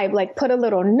me, I put a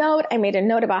little note. I made a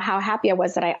note about how happy I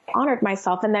was that I honored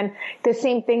myself. And then the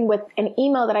same thing with an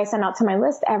email that I send out to my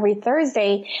list every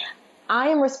Thursday. I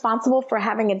am responsible for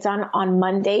having it done on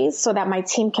Mondays so that my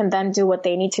team can then do what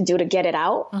they need to do to get it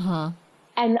out.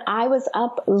 And I was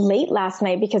up late last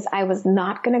night because I was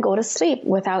not going to go to sleep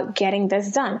without getting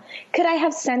this done. Could I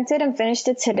have sent it and finished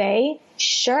it today?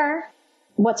 Sure.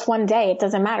 What's one day? It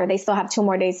doesn't matter. They still have 2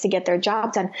 more days to get their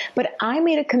job done. But I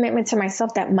made a commitment to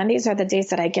myself that Mondays are the days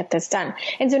that I get this done.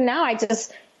 And so now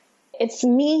it's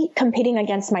me competing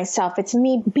against myself. It's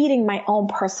me beating my own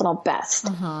personal best.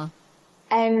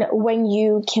 And when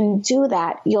you can do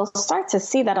that, you'll start to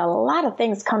see that a lot of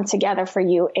things come together for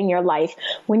you in your life.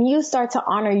 When you start to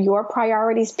honor your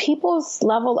priorities, people's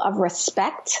level of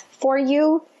respect for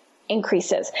you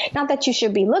increases. Not that you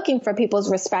should be looking for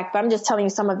people's respect, but I'm just telling you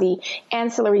some of the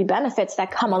ancillary benefits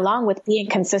that come along with being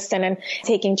consistent and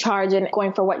taking charge and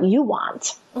going for what you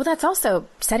want. Well, that's also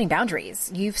setting boundaries.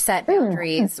 You've set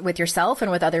boundaries with yourself and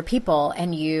with other people,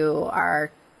 and you are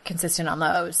consistent on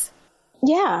those.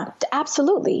 Yeah,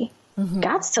 absolutely.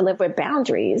 Got to live with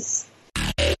boundaries.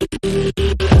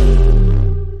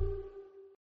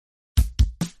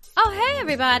 Oh, hey,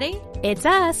 everybody. It's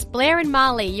us, Blair and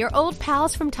Molly, your old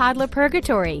pals from Toddler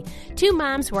Purgatory. Two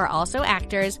moms who are also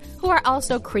actors, who are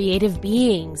also creative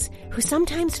beings, who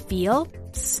sometimes feel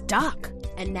stuck.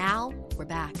 And now we're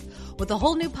back with a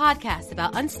whole new podcast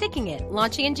about unsticking it,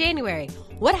 launching in January.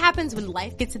 What happens when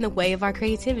life gets in the way of our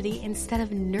creativity instead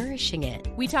of nourishing it?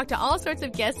 We talk to all sorts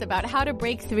of guests about how to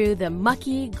break through the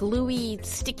mucky, gluey,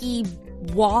 sticky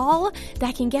wall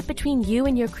that can get between you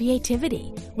and your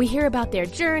creativity. We hear about their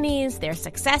journeys, their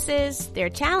successes, their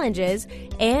challenges,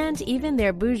 and even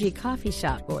their bougie coffee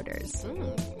shop orders.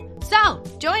 So,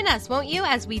 join us, won't you,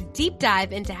 as we deep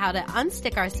dive into how to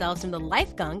unstick ourselves from the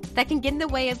life gunk that can get in the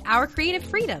way of our creative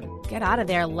freedom. Get out of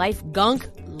there, life gunk.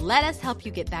 Let us help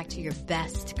you get back to your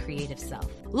best creative self.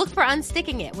 Look for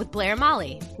Unsticking It with Blair and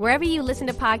Molly, wherever you listen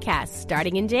to podcasts,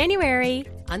 starting in January.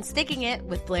 Unsticking It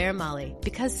with Blair and Molly,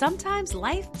 because sometimes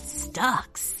life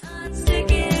sucks.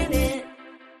 Unsticking it.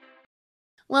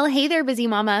 Well, hey there, busy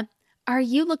mama. Are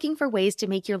you looking for ways to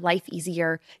make your life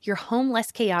easier, your home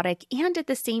less chaotic, and at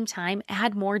the same time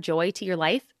add more joy to your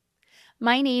life?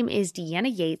 My name is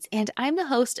Deanna Yates, and I'm the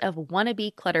host of Wanna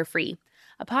Be Clutter-Free,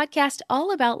 a podcast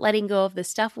all about letting go of the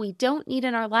stuff we don't need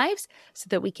in our lives so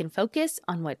that we can focus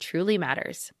on what truly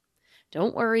matters.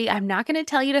 Don't worry, I'm not going to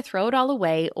tell you to throw it all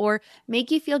away or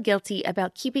make you feel guilty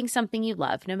about keeping something you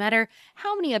love, no matter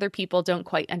how many other people don't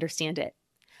quite understand it.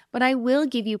 But I will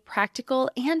give you practical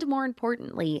and, more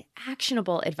importantly,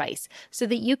 actionable advice so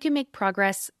that you can make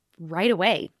progress right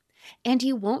away. And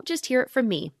you won't just hear it from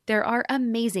me. There are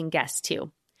amazing guests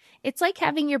too. It's like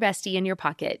having your bestie in your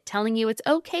pocket telling you it's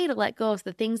okay to let go of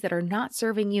the things that are not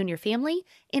serving you and your family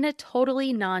in a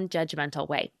totally non-judgmental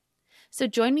way. So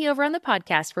join me over on the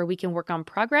podcast where we can work on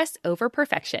progress over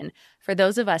perfection for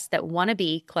those of us that want to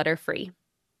be clutter-free.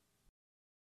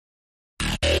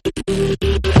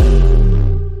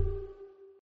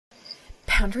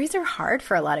 Boundaries are hard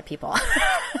for a lot of people.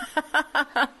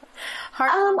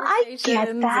 I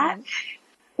get that.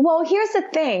 Well, here's the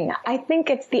thing. I think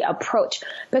it's the approach,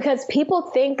 because people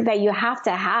think that you have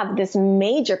to have this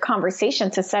major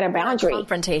conversation to set a boundary.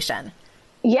 Confrontation.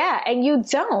 Yeah, and you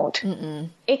don't. Mm-mm.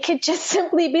 It could just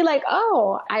simply be like,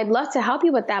 oh, I'd love to help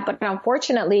you with that, but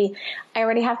unfortunately, I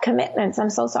already have commitments.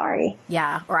 I'm so sorry.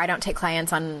 Yeah, or I don't take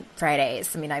clients on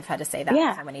Fridays. I mean, I've had to say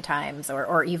that so many times,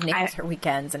 or evenings or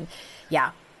weekends. And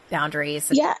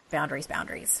boundaries. Yeah.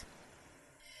 Boundaries.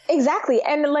 Exactly.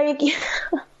 And like,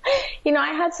 you know,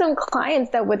 I had some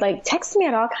clients that would like text me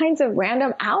at all kinds of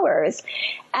random hours.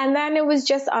 And then it was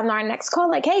just on our next call,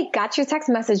 like, hey, got your text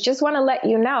message. Just want to let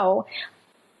you know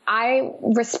I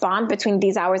respond between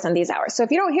these hours and these hours. So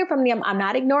if you don't hear from me, I'm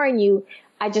not ignoring you.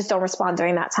 I just don't respond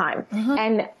during that time. Mm-hmm.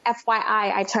 And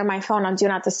FYI, I turn my phone on Do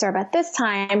Not Disturb at this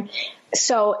time.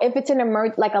 So if it's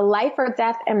like a life or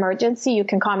death emergency, you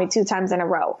can call me 2 times in a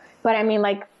row. But I mean,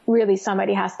 like, really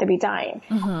somebody has to be dying.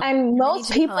 Mm-hmm. And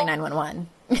most people calling 911.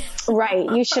 Right.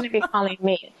 You shouldn't be calling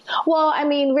me. Well, I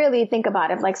mean, really think about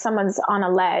it. Like someone's on a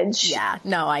ledge. Yeah.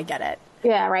 No, I get it.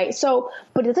 Yeah. Right. So,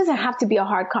 but it doesn't have to be a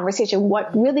hard conversation.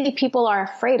 What really people are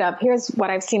afraid of, here's what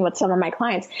I've seen with some of my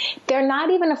clients. They're not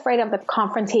even afraid of the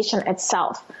confrontation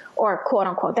itself, or quote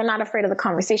unquote, they're not afraid of the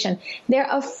conversation. They're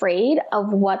afraid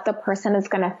of what the person is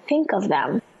going to think of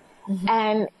them. Mm-hmm.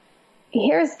 And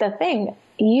here's the thing.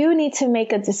 You need to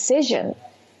make a decision.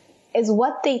 Is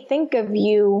what they think of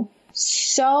you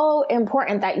so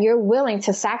important that you're willing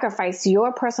to sacrifice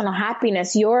your personal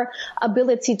happiness, your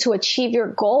ability to achieve your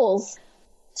goals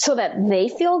so that they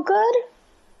feel good?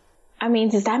 I mean,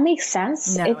 does that make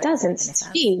sense? No, it doesn't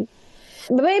to me.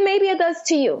 But maybe it does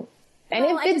to you. And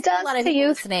if it does to you,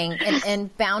 listening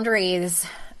and boundaries,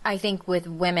 I think with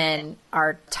women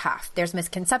are tough. There's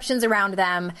misconceptions around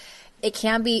them. It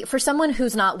can be, for someone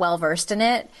who's not well versed in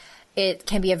it, it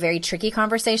can be a very tricky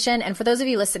conversation. And for those of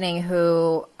you listening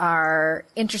who are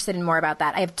interested in more about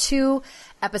that, I have 2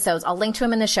 episodes. I'll link to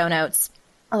them in the show notes,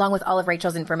 along with all of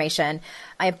Rachel's information.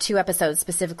 I have 2 episodes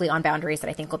specifically on boundaries that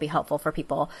I think will be helpful for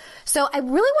people. So I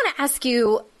really want to ask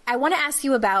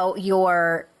you about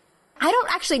your I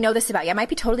don't actually know this about you. I might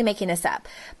be totally making this up.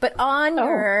 But on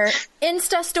your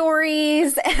Insta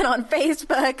stories and on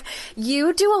Facebook,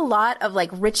 you do a lot of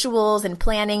like rituals and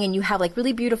planning, and you have like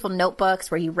really beautiful notebooks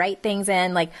where you write things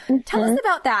in. Like, tell us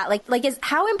about that.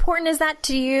 How important is that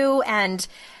to you? And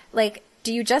like,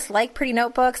 do you just like pretty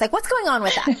notebooks? Like, what's going on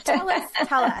with that?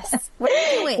 Tell us. What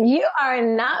are you doing? You are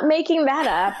not making that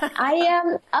up. I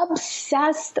am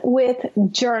obsessed with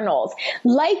journals.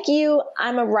 Like you,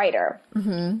 I'm a writer.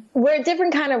 Mm-hmm. We're a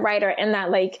different kind of writer in that,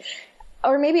 like,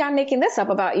 or maybe I'm making this up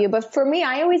about you, but for me,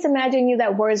 I always imagine you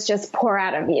that words just pour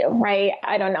out of you, right?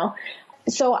 I don't know.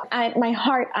 So at my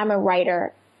heart, I'm a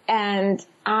writer. And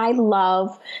I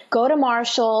love go to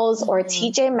Marshall's or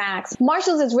TJ Maxx.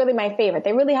 Marshall's is really my favorite.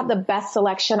 They really have the best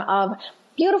selection of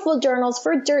beautiful journals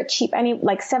for dirt cheap,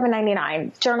 like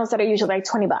 $7.99 journals that are usually like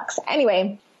 $20.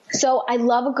 Anyway, so I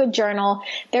love a good journal.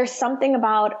 There's something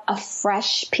about a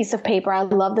fresh piece of paper. I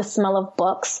love the smell of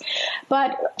books,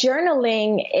 but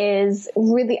journaling is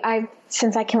really,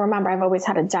 since I can remember, I've always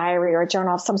had a diary or a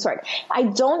journal of some sort. I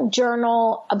don't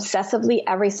journal obsessively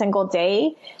every single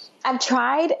day. I've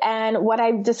tried, and what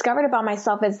I've discovered about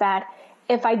myself is that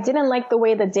if I didn't like the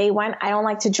way the day went, I don't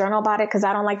like to journal about it because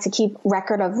I don't like to keep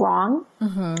record of wrong,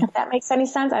 if that makes any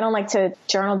sense. I don't like to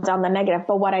journal down the negative.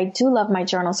 But what I do love my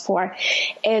journals for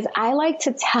is I like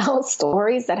to tell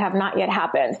stories that have not yet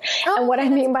happened. And what I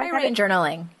mean by that,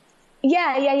 journaling.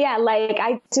 Yeah. Like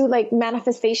I do like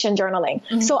manifestation journaling.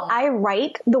 Mm-hmm. So I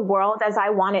write the world as I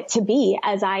want it to be,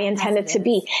 as I intend it to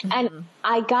be. Mm-hmm. And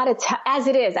I got it as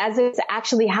it's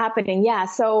actually happening. Yeah.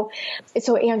 So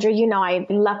Andrew, I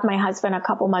left my husband a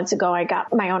couple months ago. I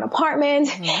got my own apartment,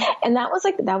 and that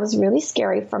was really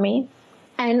scary for me.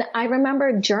 And I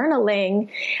remember journaling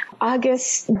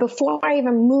August, before I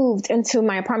even moved into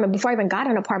my apartment, before I even got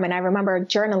an apartment, I remember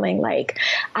journaling, like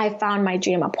I found my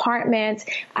dream apartment.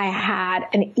 I had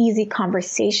an easy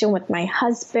conversation with my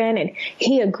husband, and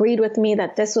he agreed with me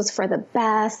that this was for the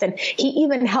best. And he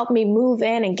even helped me move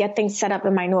in and get things set up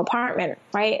in my new apartment,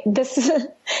 right?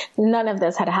 None of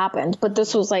this had happened, but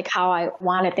this was like how I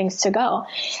wanted things to go.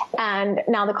 And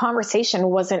now the conversation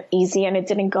wasn't easy, and it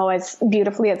didn't go as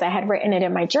beautifully as I had written it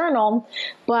in my journal.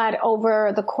 But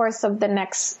over the course of the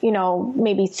next,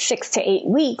 maybe 6 to 8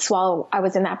 weeks while I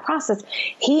was in that process,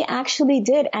 he actually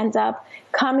did end up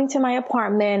coming to my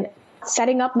apartment,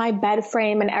 setting up my bed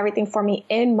frame and everything for me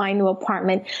in my new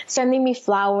apartment, sending me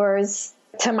flowers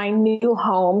to my new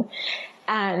home.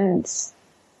 And,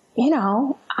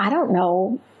 I don't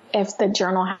know if the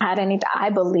journal had I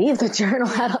believe the journal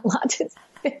had a lot to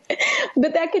do,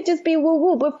 but that could just be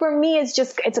woo-woo. But for me,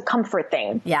 it's a comfort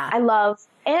thing. Yeah. I love,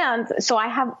 and so I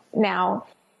have now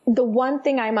the one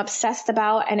thing I'm obsessed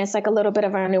about, and it's like a little bit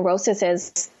of a neurosis,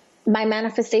 is my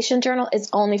manifestation journal is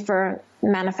only for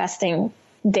manifesting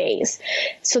days.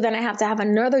 So then I have to have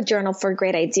another journal for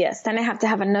great ideas. Then I have to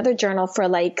have another journal for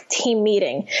like team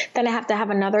meeting. Then I have to have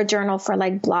another journal for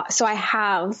like blog. So I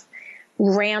have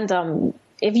random,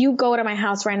 if you go to my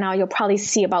house right now, you'll probably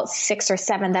see about 6 or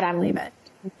 7 that I'm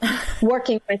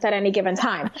working with at any given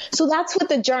time. So that's with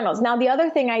the journals. Now, the other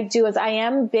thing I do is I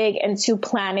am big into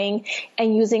planning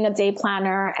and using a day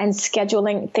planner and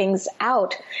scheduling things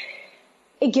out.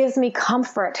 It gives me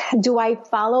comfort. Do I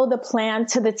follow the plan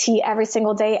to the T every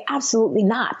single day? Absolutely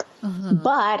not. Mm-hmm.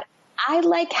 But I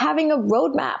like having a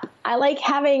roadmap. I like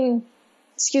having,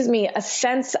 a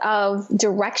sense of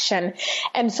direction.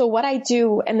 And so what I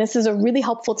do, and this is a really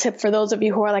helpful tip for those of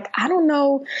you who are like, I don't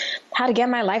know how to get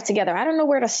my life together. I don't know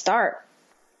where to start.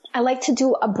 I like to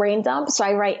do a brain dump. So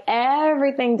I write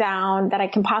everything down that I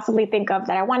can possibly think of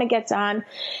that I want to get done.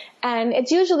 And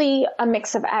it's usually a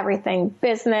mix of everything: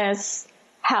 business,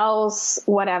 house,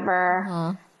 whatever.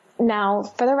 Mm-hmm. Now,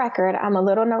 for the record, I'm a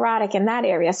little neurotic in that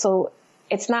area. So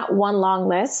it's not one long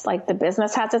list. Like the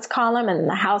business has its column and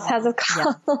the house has a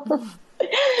column.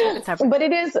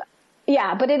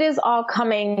 Yeah. But it is all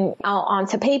coming out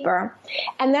onto paper.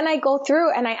 And then I go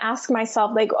through and I ask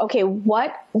myself, like, okay,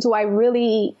 what do I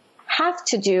really have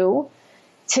to do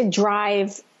to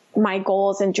drive my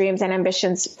goals and dreams and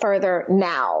ambitions further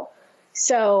now?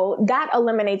 So that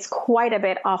eliminates quite a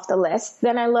bit off the list.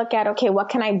 Then I look at, okay, what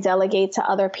can I delegate to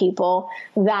other people?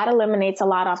 That eliminates a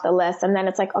lot off the list. And then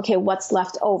it's like, okay, what's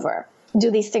left over? Do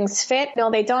these things fit?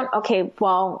 No, they don't. Okay,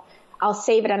 well, I'll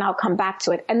save it and I'll come back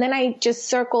to it. And then I just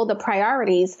circle the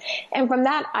priorities. And from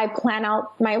that, I plan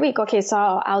out my week. Okay, so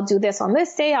I'll do this on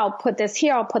this day. I'll put this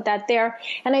here. I'll put that there.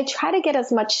 And I try to get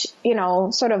as much,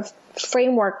 sort of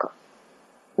framework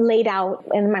laid out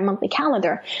in my monthly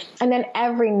calendar. And then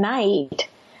every night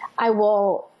I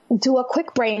will do a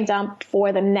quick brain dump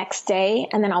for the next day,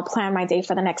 and then I'll plan my day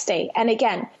for the next day. And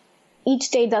again,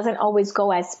 each day doesn't always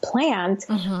go as planned,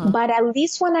 but at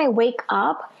least when I wake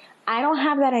up, I don't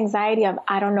have that anxiety of,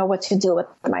 I don't know what to do with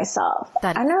myself.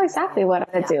 I know exactly what I'm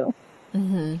going to do.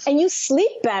 And you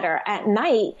sleep better at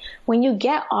night when you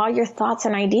get all your thoughts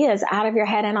and ideas out of your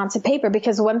head and onto paper.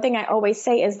 Because one thing I always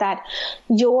say is that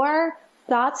your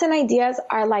thoughts and ideas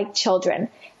are like children.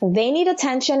 They need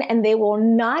attention and they will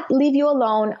not leave you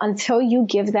alone until you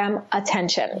give them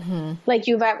attention. Like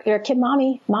your kid,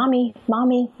 mommy, mommy,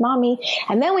 mommy, mommy.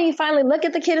 And then when you finally look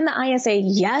at the kid in the eye and say,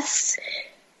 yes,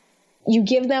 you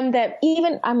give them that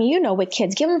with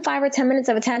kids, give them 5 or 10 minutes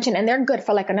of attention and they're good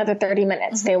for like another 30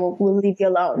 minutes. They will leave you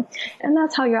alone. And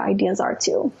that's how your ideas are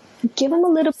too. Give them a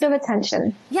little bit of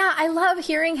attention. Yeah. I love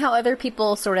hearing how other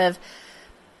people sort of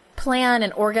plan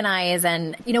and organize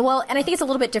and, and I think it's a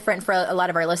little bit different for a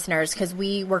lot of our listeners because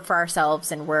we work for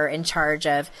ourselves and we're in charge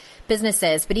of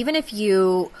businesses. But even if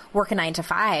you work a 9 to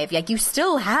 5, like you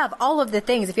still have all of the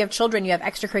things. If you have children, you have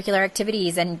extracurricular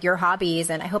activities and your hobbies.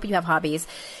 And I hope you have hobbies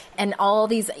and all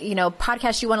these,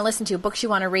 podcasts you want to listen to, books you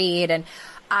want to read. And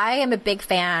I am a big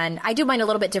fan. I do mine a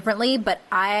little bit differently, but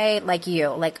I, like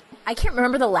you, I can't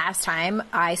remember the last time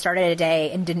I started a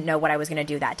day and didn't know what I was going to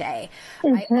do that day.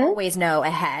 I always know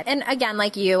ahead. And again,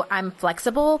 like you, I'm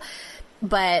flexible,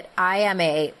 but I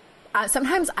am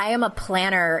sometimes I am a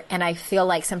planner and I feel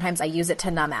like sometimes I use it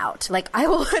to numb out. Like I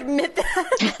will admit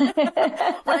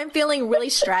that when I'm feeling really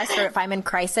stressed or if I'm in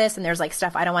crisis and there's like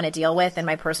stuff I don't want to deal with in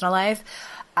my personal life,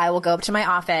 I will go up to my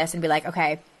office and be like,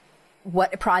 okay,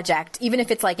 what project, even if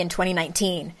it's like in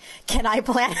 2019, can I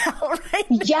plan out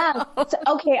right now? Yeah.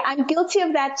 Okay. I'm guilty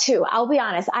of that too. I'll be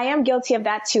honest. I am guilty of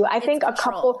that too. I think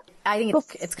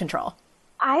it's control.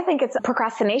 I think it's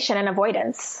procrastination and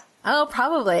avoidance. Oh,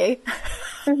 probably.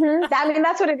 I mean,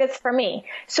 that's what it is for me.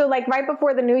 So like right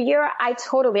before the new year, I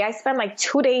spent like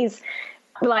 2 days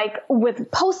like with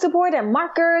poster board and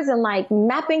markers and like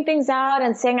mapping things out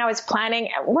and saying I was planning.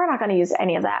 We're not going to use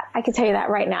any of that. I can tell you that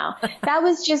right now. That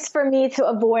was just for me to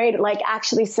avoid like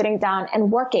actually sitting down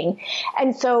and working.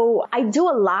 And so I do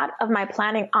a lot of my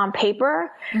planning on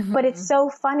paper, but it's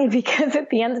so funny because at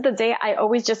the end of the day, I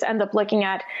always just end up looking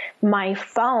at my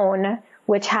phone,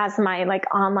 which has my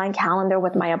like online calendar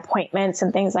with my appointments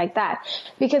and things like that.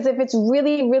 Because if it's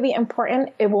really, really important,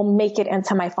 it will make it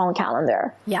into my phone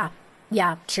calendar.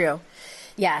 Yeah, true.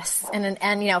 Yes. And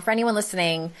for anyone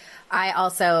listening, I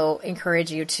also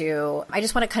encourage you I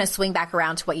just want to kind of swing back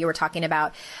around to what you were talking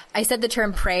about. I said the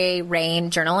term pray, rain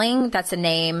journaling. That's a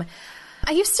name.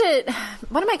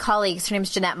 One of my colleagues, her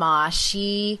name's Jeanette Ma,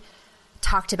 she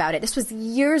talked about it. This was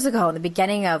years ago in the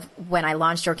beginning of when I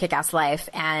launched Your Kick-Ass Life.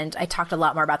 And I talked a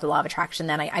lot more about the law of attraction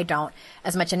then. I don't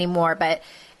as much anymore, but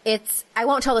I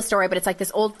won't tell the story, but it's like this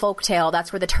old folk tale.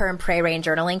 That's where the term pray, rain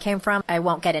journaling came from. I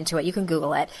won't get into it. You can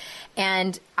Google it.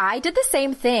 And I did the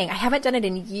same thing. I haven't done it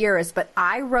in years, but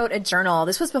I wrote a journal.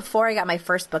 This was before I got my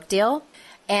first book deal.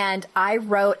 And I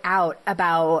wrote out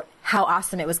about how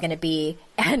awesome it was going to be.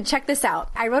 And check this out.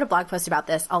 I wrote a blog post about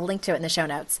this. I'll link to it in the show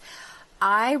notes.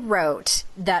 I wrote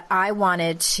that I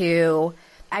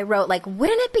wrote like,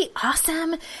 wouldn't it be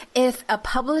awesome if a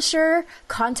publisher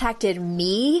contacted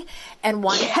me and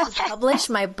wanted to publish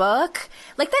my book?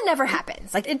 Like that never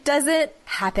happens. Like it doesn't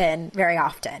happen very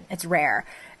often. It's rare.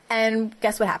 And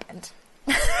guess what happened?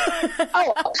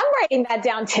 Oh, I'm writing that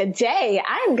down today.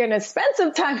 I'm going to spend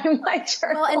some time in my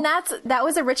journal. Well, and that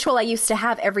was a ritual I used to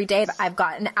have every day that I've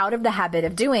gotten out of the habit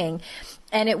of doing.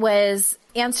 And it was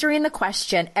answering the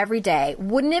question every day.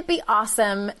 Wouldn't it be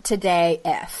awesome today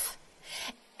if?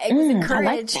 It was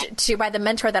encouraged by the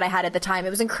mentor that I had at the time.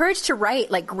 It was encouraged to write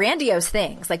like grandiose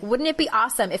things. Like, wouldn't it be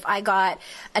awesome if I got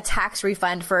a tax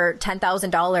refund for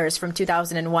 $10,000 from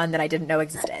 2001 that I didn't know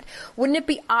existed? Wouldn't it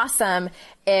be awesome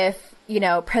if,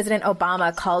 President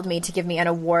Obama called me to give me an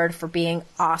award for being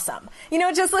awesome?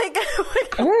 Just like,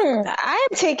 I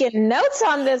am taking notes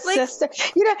on this, sister.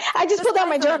 I just pulled out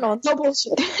my journal. No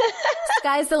bullshit.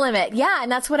 Sky's the limit. Yeah. And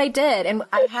that's what I did. And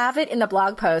I have it in the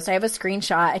blog post. I have a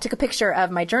screenshot. I took a picture of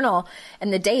my journal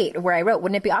and the date where I wrote,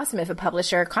 wouldn't it be awesome if a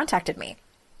publisher contacted me?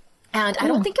 And I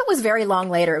don't think it was very long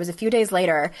later. It was a few days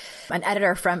later. An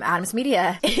editor from Adams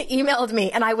Media emailed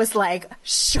me and I was like,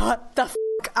 shut the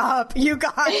up, you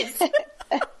guys.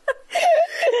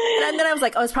 And then I was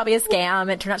like, oh, it's probably a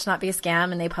scam. It turned out to not be a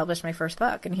scam. And they published my first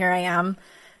book. And here I am,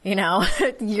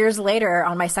 years later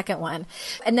on my second one.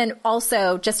 And then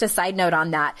also just a side note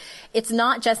on that, it's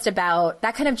not just about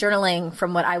that kind of journaling.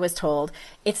 From what I was told,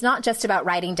 it's not just about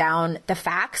writing down the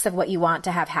facts of what you want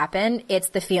to have happen. It's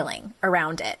the feeling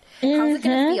around it. How's it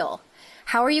going to feel?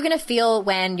 How are you going to feel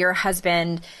when your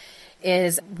husband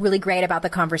is really great about the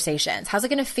conversations. How's it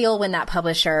going to feel when that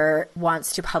publisher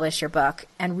wants to publish your book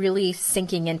and really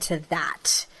sinking into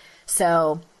that?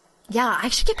 So, yeah, I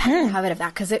should get back in the habit of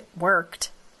that because it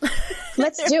worked.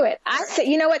 Let's do it. I say,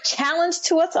 you know what? Challenge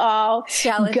to us all.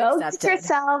 Challenge Go accepted. get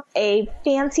yourself a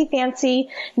fancy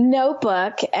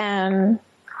notebook, and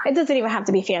it doesn't even have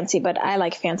to be fancy, but I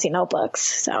like fancy notebooks.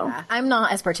 So yeah, I'm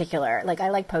not as particular. Like I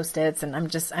like Post-its and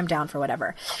I'm down for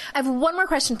whatever. I have one more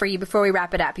question for you before we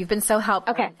wrap it up. You've been so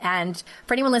helpful. Okay. And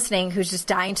for anyone listening who's just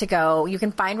dying to go, you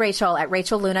can find Rachel at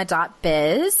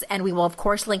rachelluna.biz, and we will of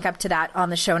course link up to that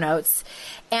on the show notes.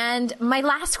 And my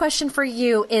last question for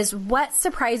you is, what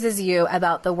surprises you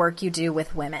about the work you do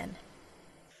with women?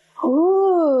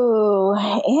 Ooh,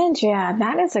 Andrea,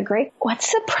 that is what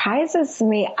surprises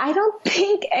me? I don't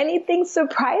think anything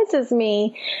surprises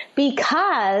me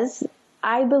because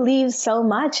I believe so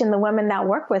much in the women that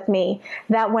work with me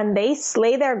that when they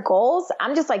slay their goals,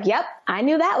 I'm just like, yep, I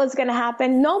knew that was going to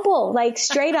happen. Noble, like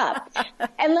straight up.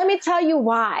 And let me tell you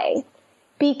why.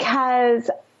 Because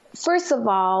first of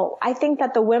all, I think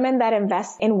that the women that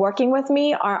invest in working with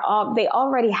me they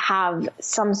already have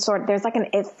there's like an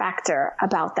it factor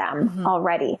about them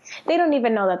already. They don't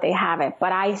even know that they have it,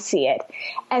 but I see it.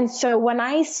 And so when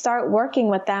I start working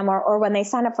with them or when they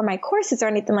sign up for my courses or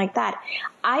anything like that,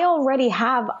 I already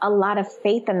have a lot of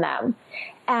faith in them.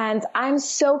 And I'm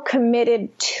so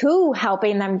committed to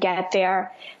helping them get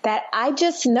there that I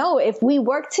just know if we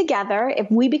work together, if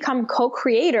we become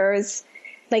co-creators,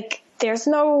 like, there's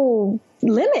no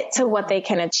limit to what they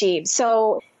can achieve.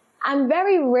 So I'm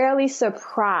very rarely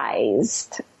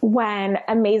surprised when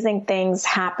amazing things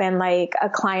happen. Like a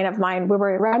client of mine, we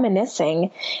were reminiscing,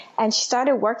 and she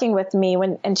started working with me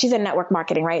and she's in network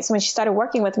marketing, right? So when she started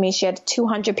working with me, she had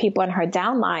 200 people in her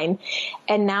downline,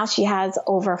 and now she has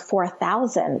over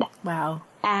 4,000. Wow.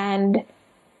 And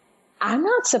I'm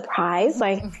not surprised.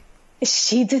 Like,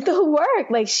 she did the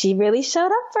work. Like, she really showed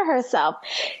up for herself.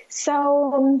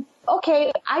 So,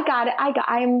 okay, I got it.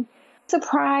 I'm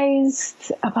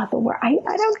surprised about the work. I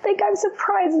don't think I'm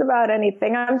surprised about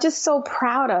anything. I'm just so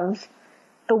proud of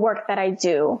the work that I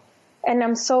do. And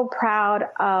I'm so proud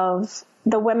of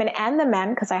the women and the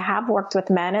men, because I have worked with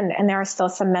men and there are still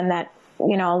some men that,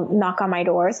 knock on my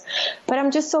doors. But I'm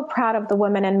just so proud of the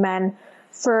women and men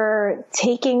for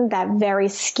taking that very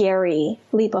scary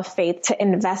leap of faith to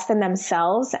invest in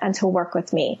themselves and to work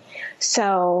with me.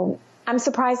 So I'm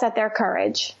surprised at their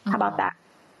courage. How about that?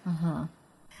 Mm-hmm.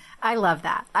 I love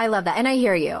that. And I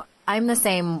hear you. I'm the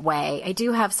same way. I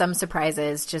do have some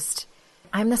surprises.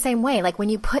 I'm the same way. Like when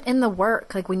you put in the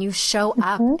work, like when you show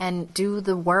up and do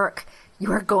the work,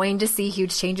 you are going to see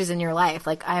huge changes in your life.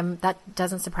 Like that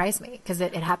doesn't surprise me because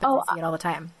it happens. I see it all the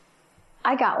time.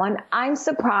 I got one. I'm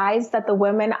surprised that the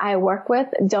women I work with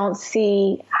don't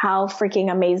see how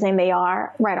freaking amazing they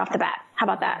are right off the bat. How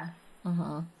about that?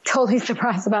 Mm-hmm. Totally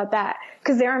surprised about that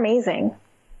because they're amazing.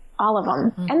 All of them.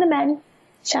 Mm-hmm. And the men.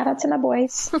 Shout out to my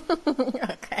boys.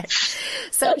 Okay.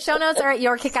 So show notes are at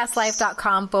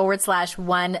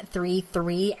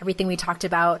yourkickasslife.com/133. Everything we talked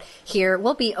about here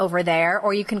will be over there,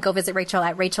 or you can go visit Rachel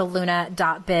at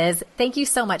rachelluna.biz. Thank you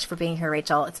so much for being here,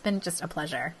 Rachel. It's been just a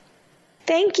pleasure.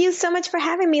 Thank you so much for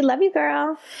having me. Love you,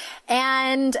 girl.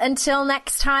 And until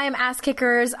next time, Ass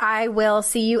Kickers, I will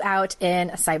see you out in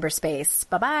cyberspace.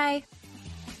 Bye-bye.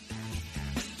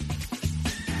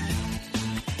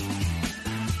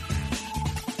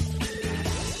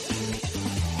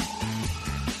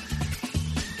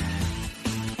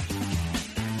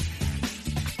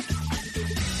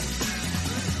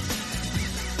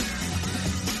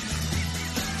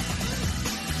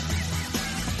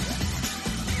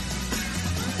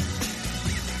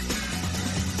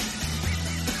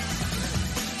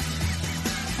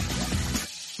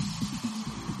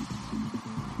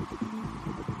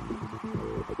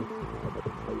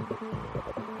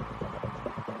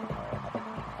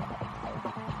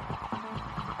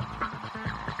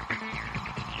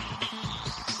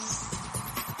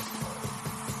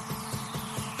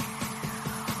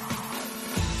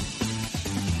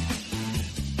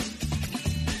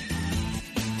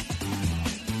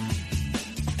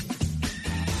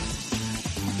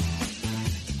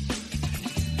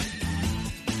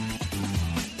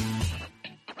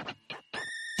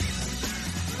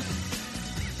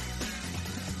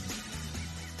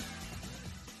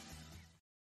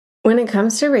 When it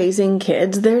comes to raising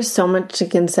kids, there's so much to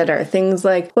consider. Things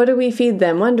like, what do we feed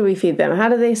them? When do we feed them? How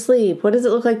do they sleep? What does it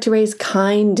look like to raise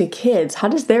kind kids? How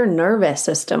does their nervous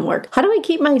system work? How do I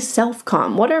keep myself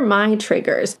calm? What are my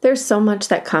triggers? There's so much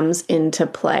that comes into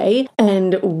play,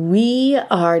 and we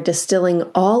are distilling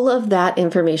all of that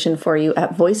information for you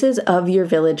at Voices of Your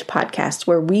Village podcast,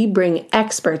 where we bring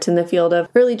experts in the field of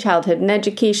early childhood and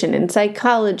education and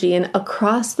psychology and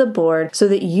across the board so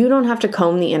that you don't have to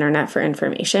comb the internet for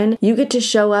information. You get to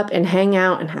show up and hang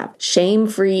out and have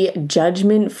shame-free,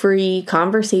 judgment-free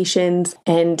conversations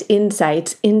and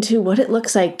insights into what it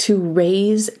looks like to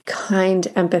raise kind,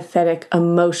 empathetic,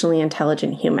 emotionally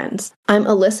intelligent humans. I'm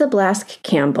Alyssa Blask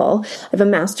Campbell. I have a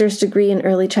master's degree in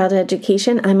early childhood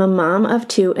education. I'm a mom of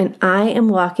 2, and I am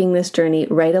walking this journey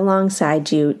right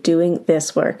alongside you doing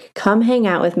this work. Come hang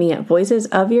out with me at Voices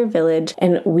of Your Village,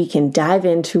 and we can dive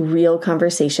into real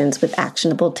conversations with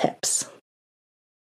actionable tips.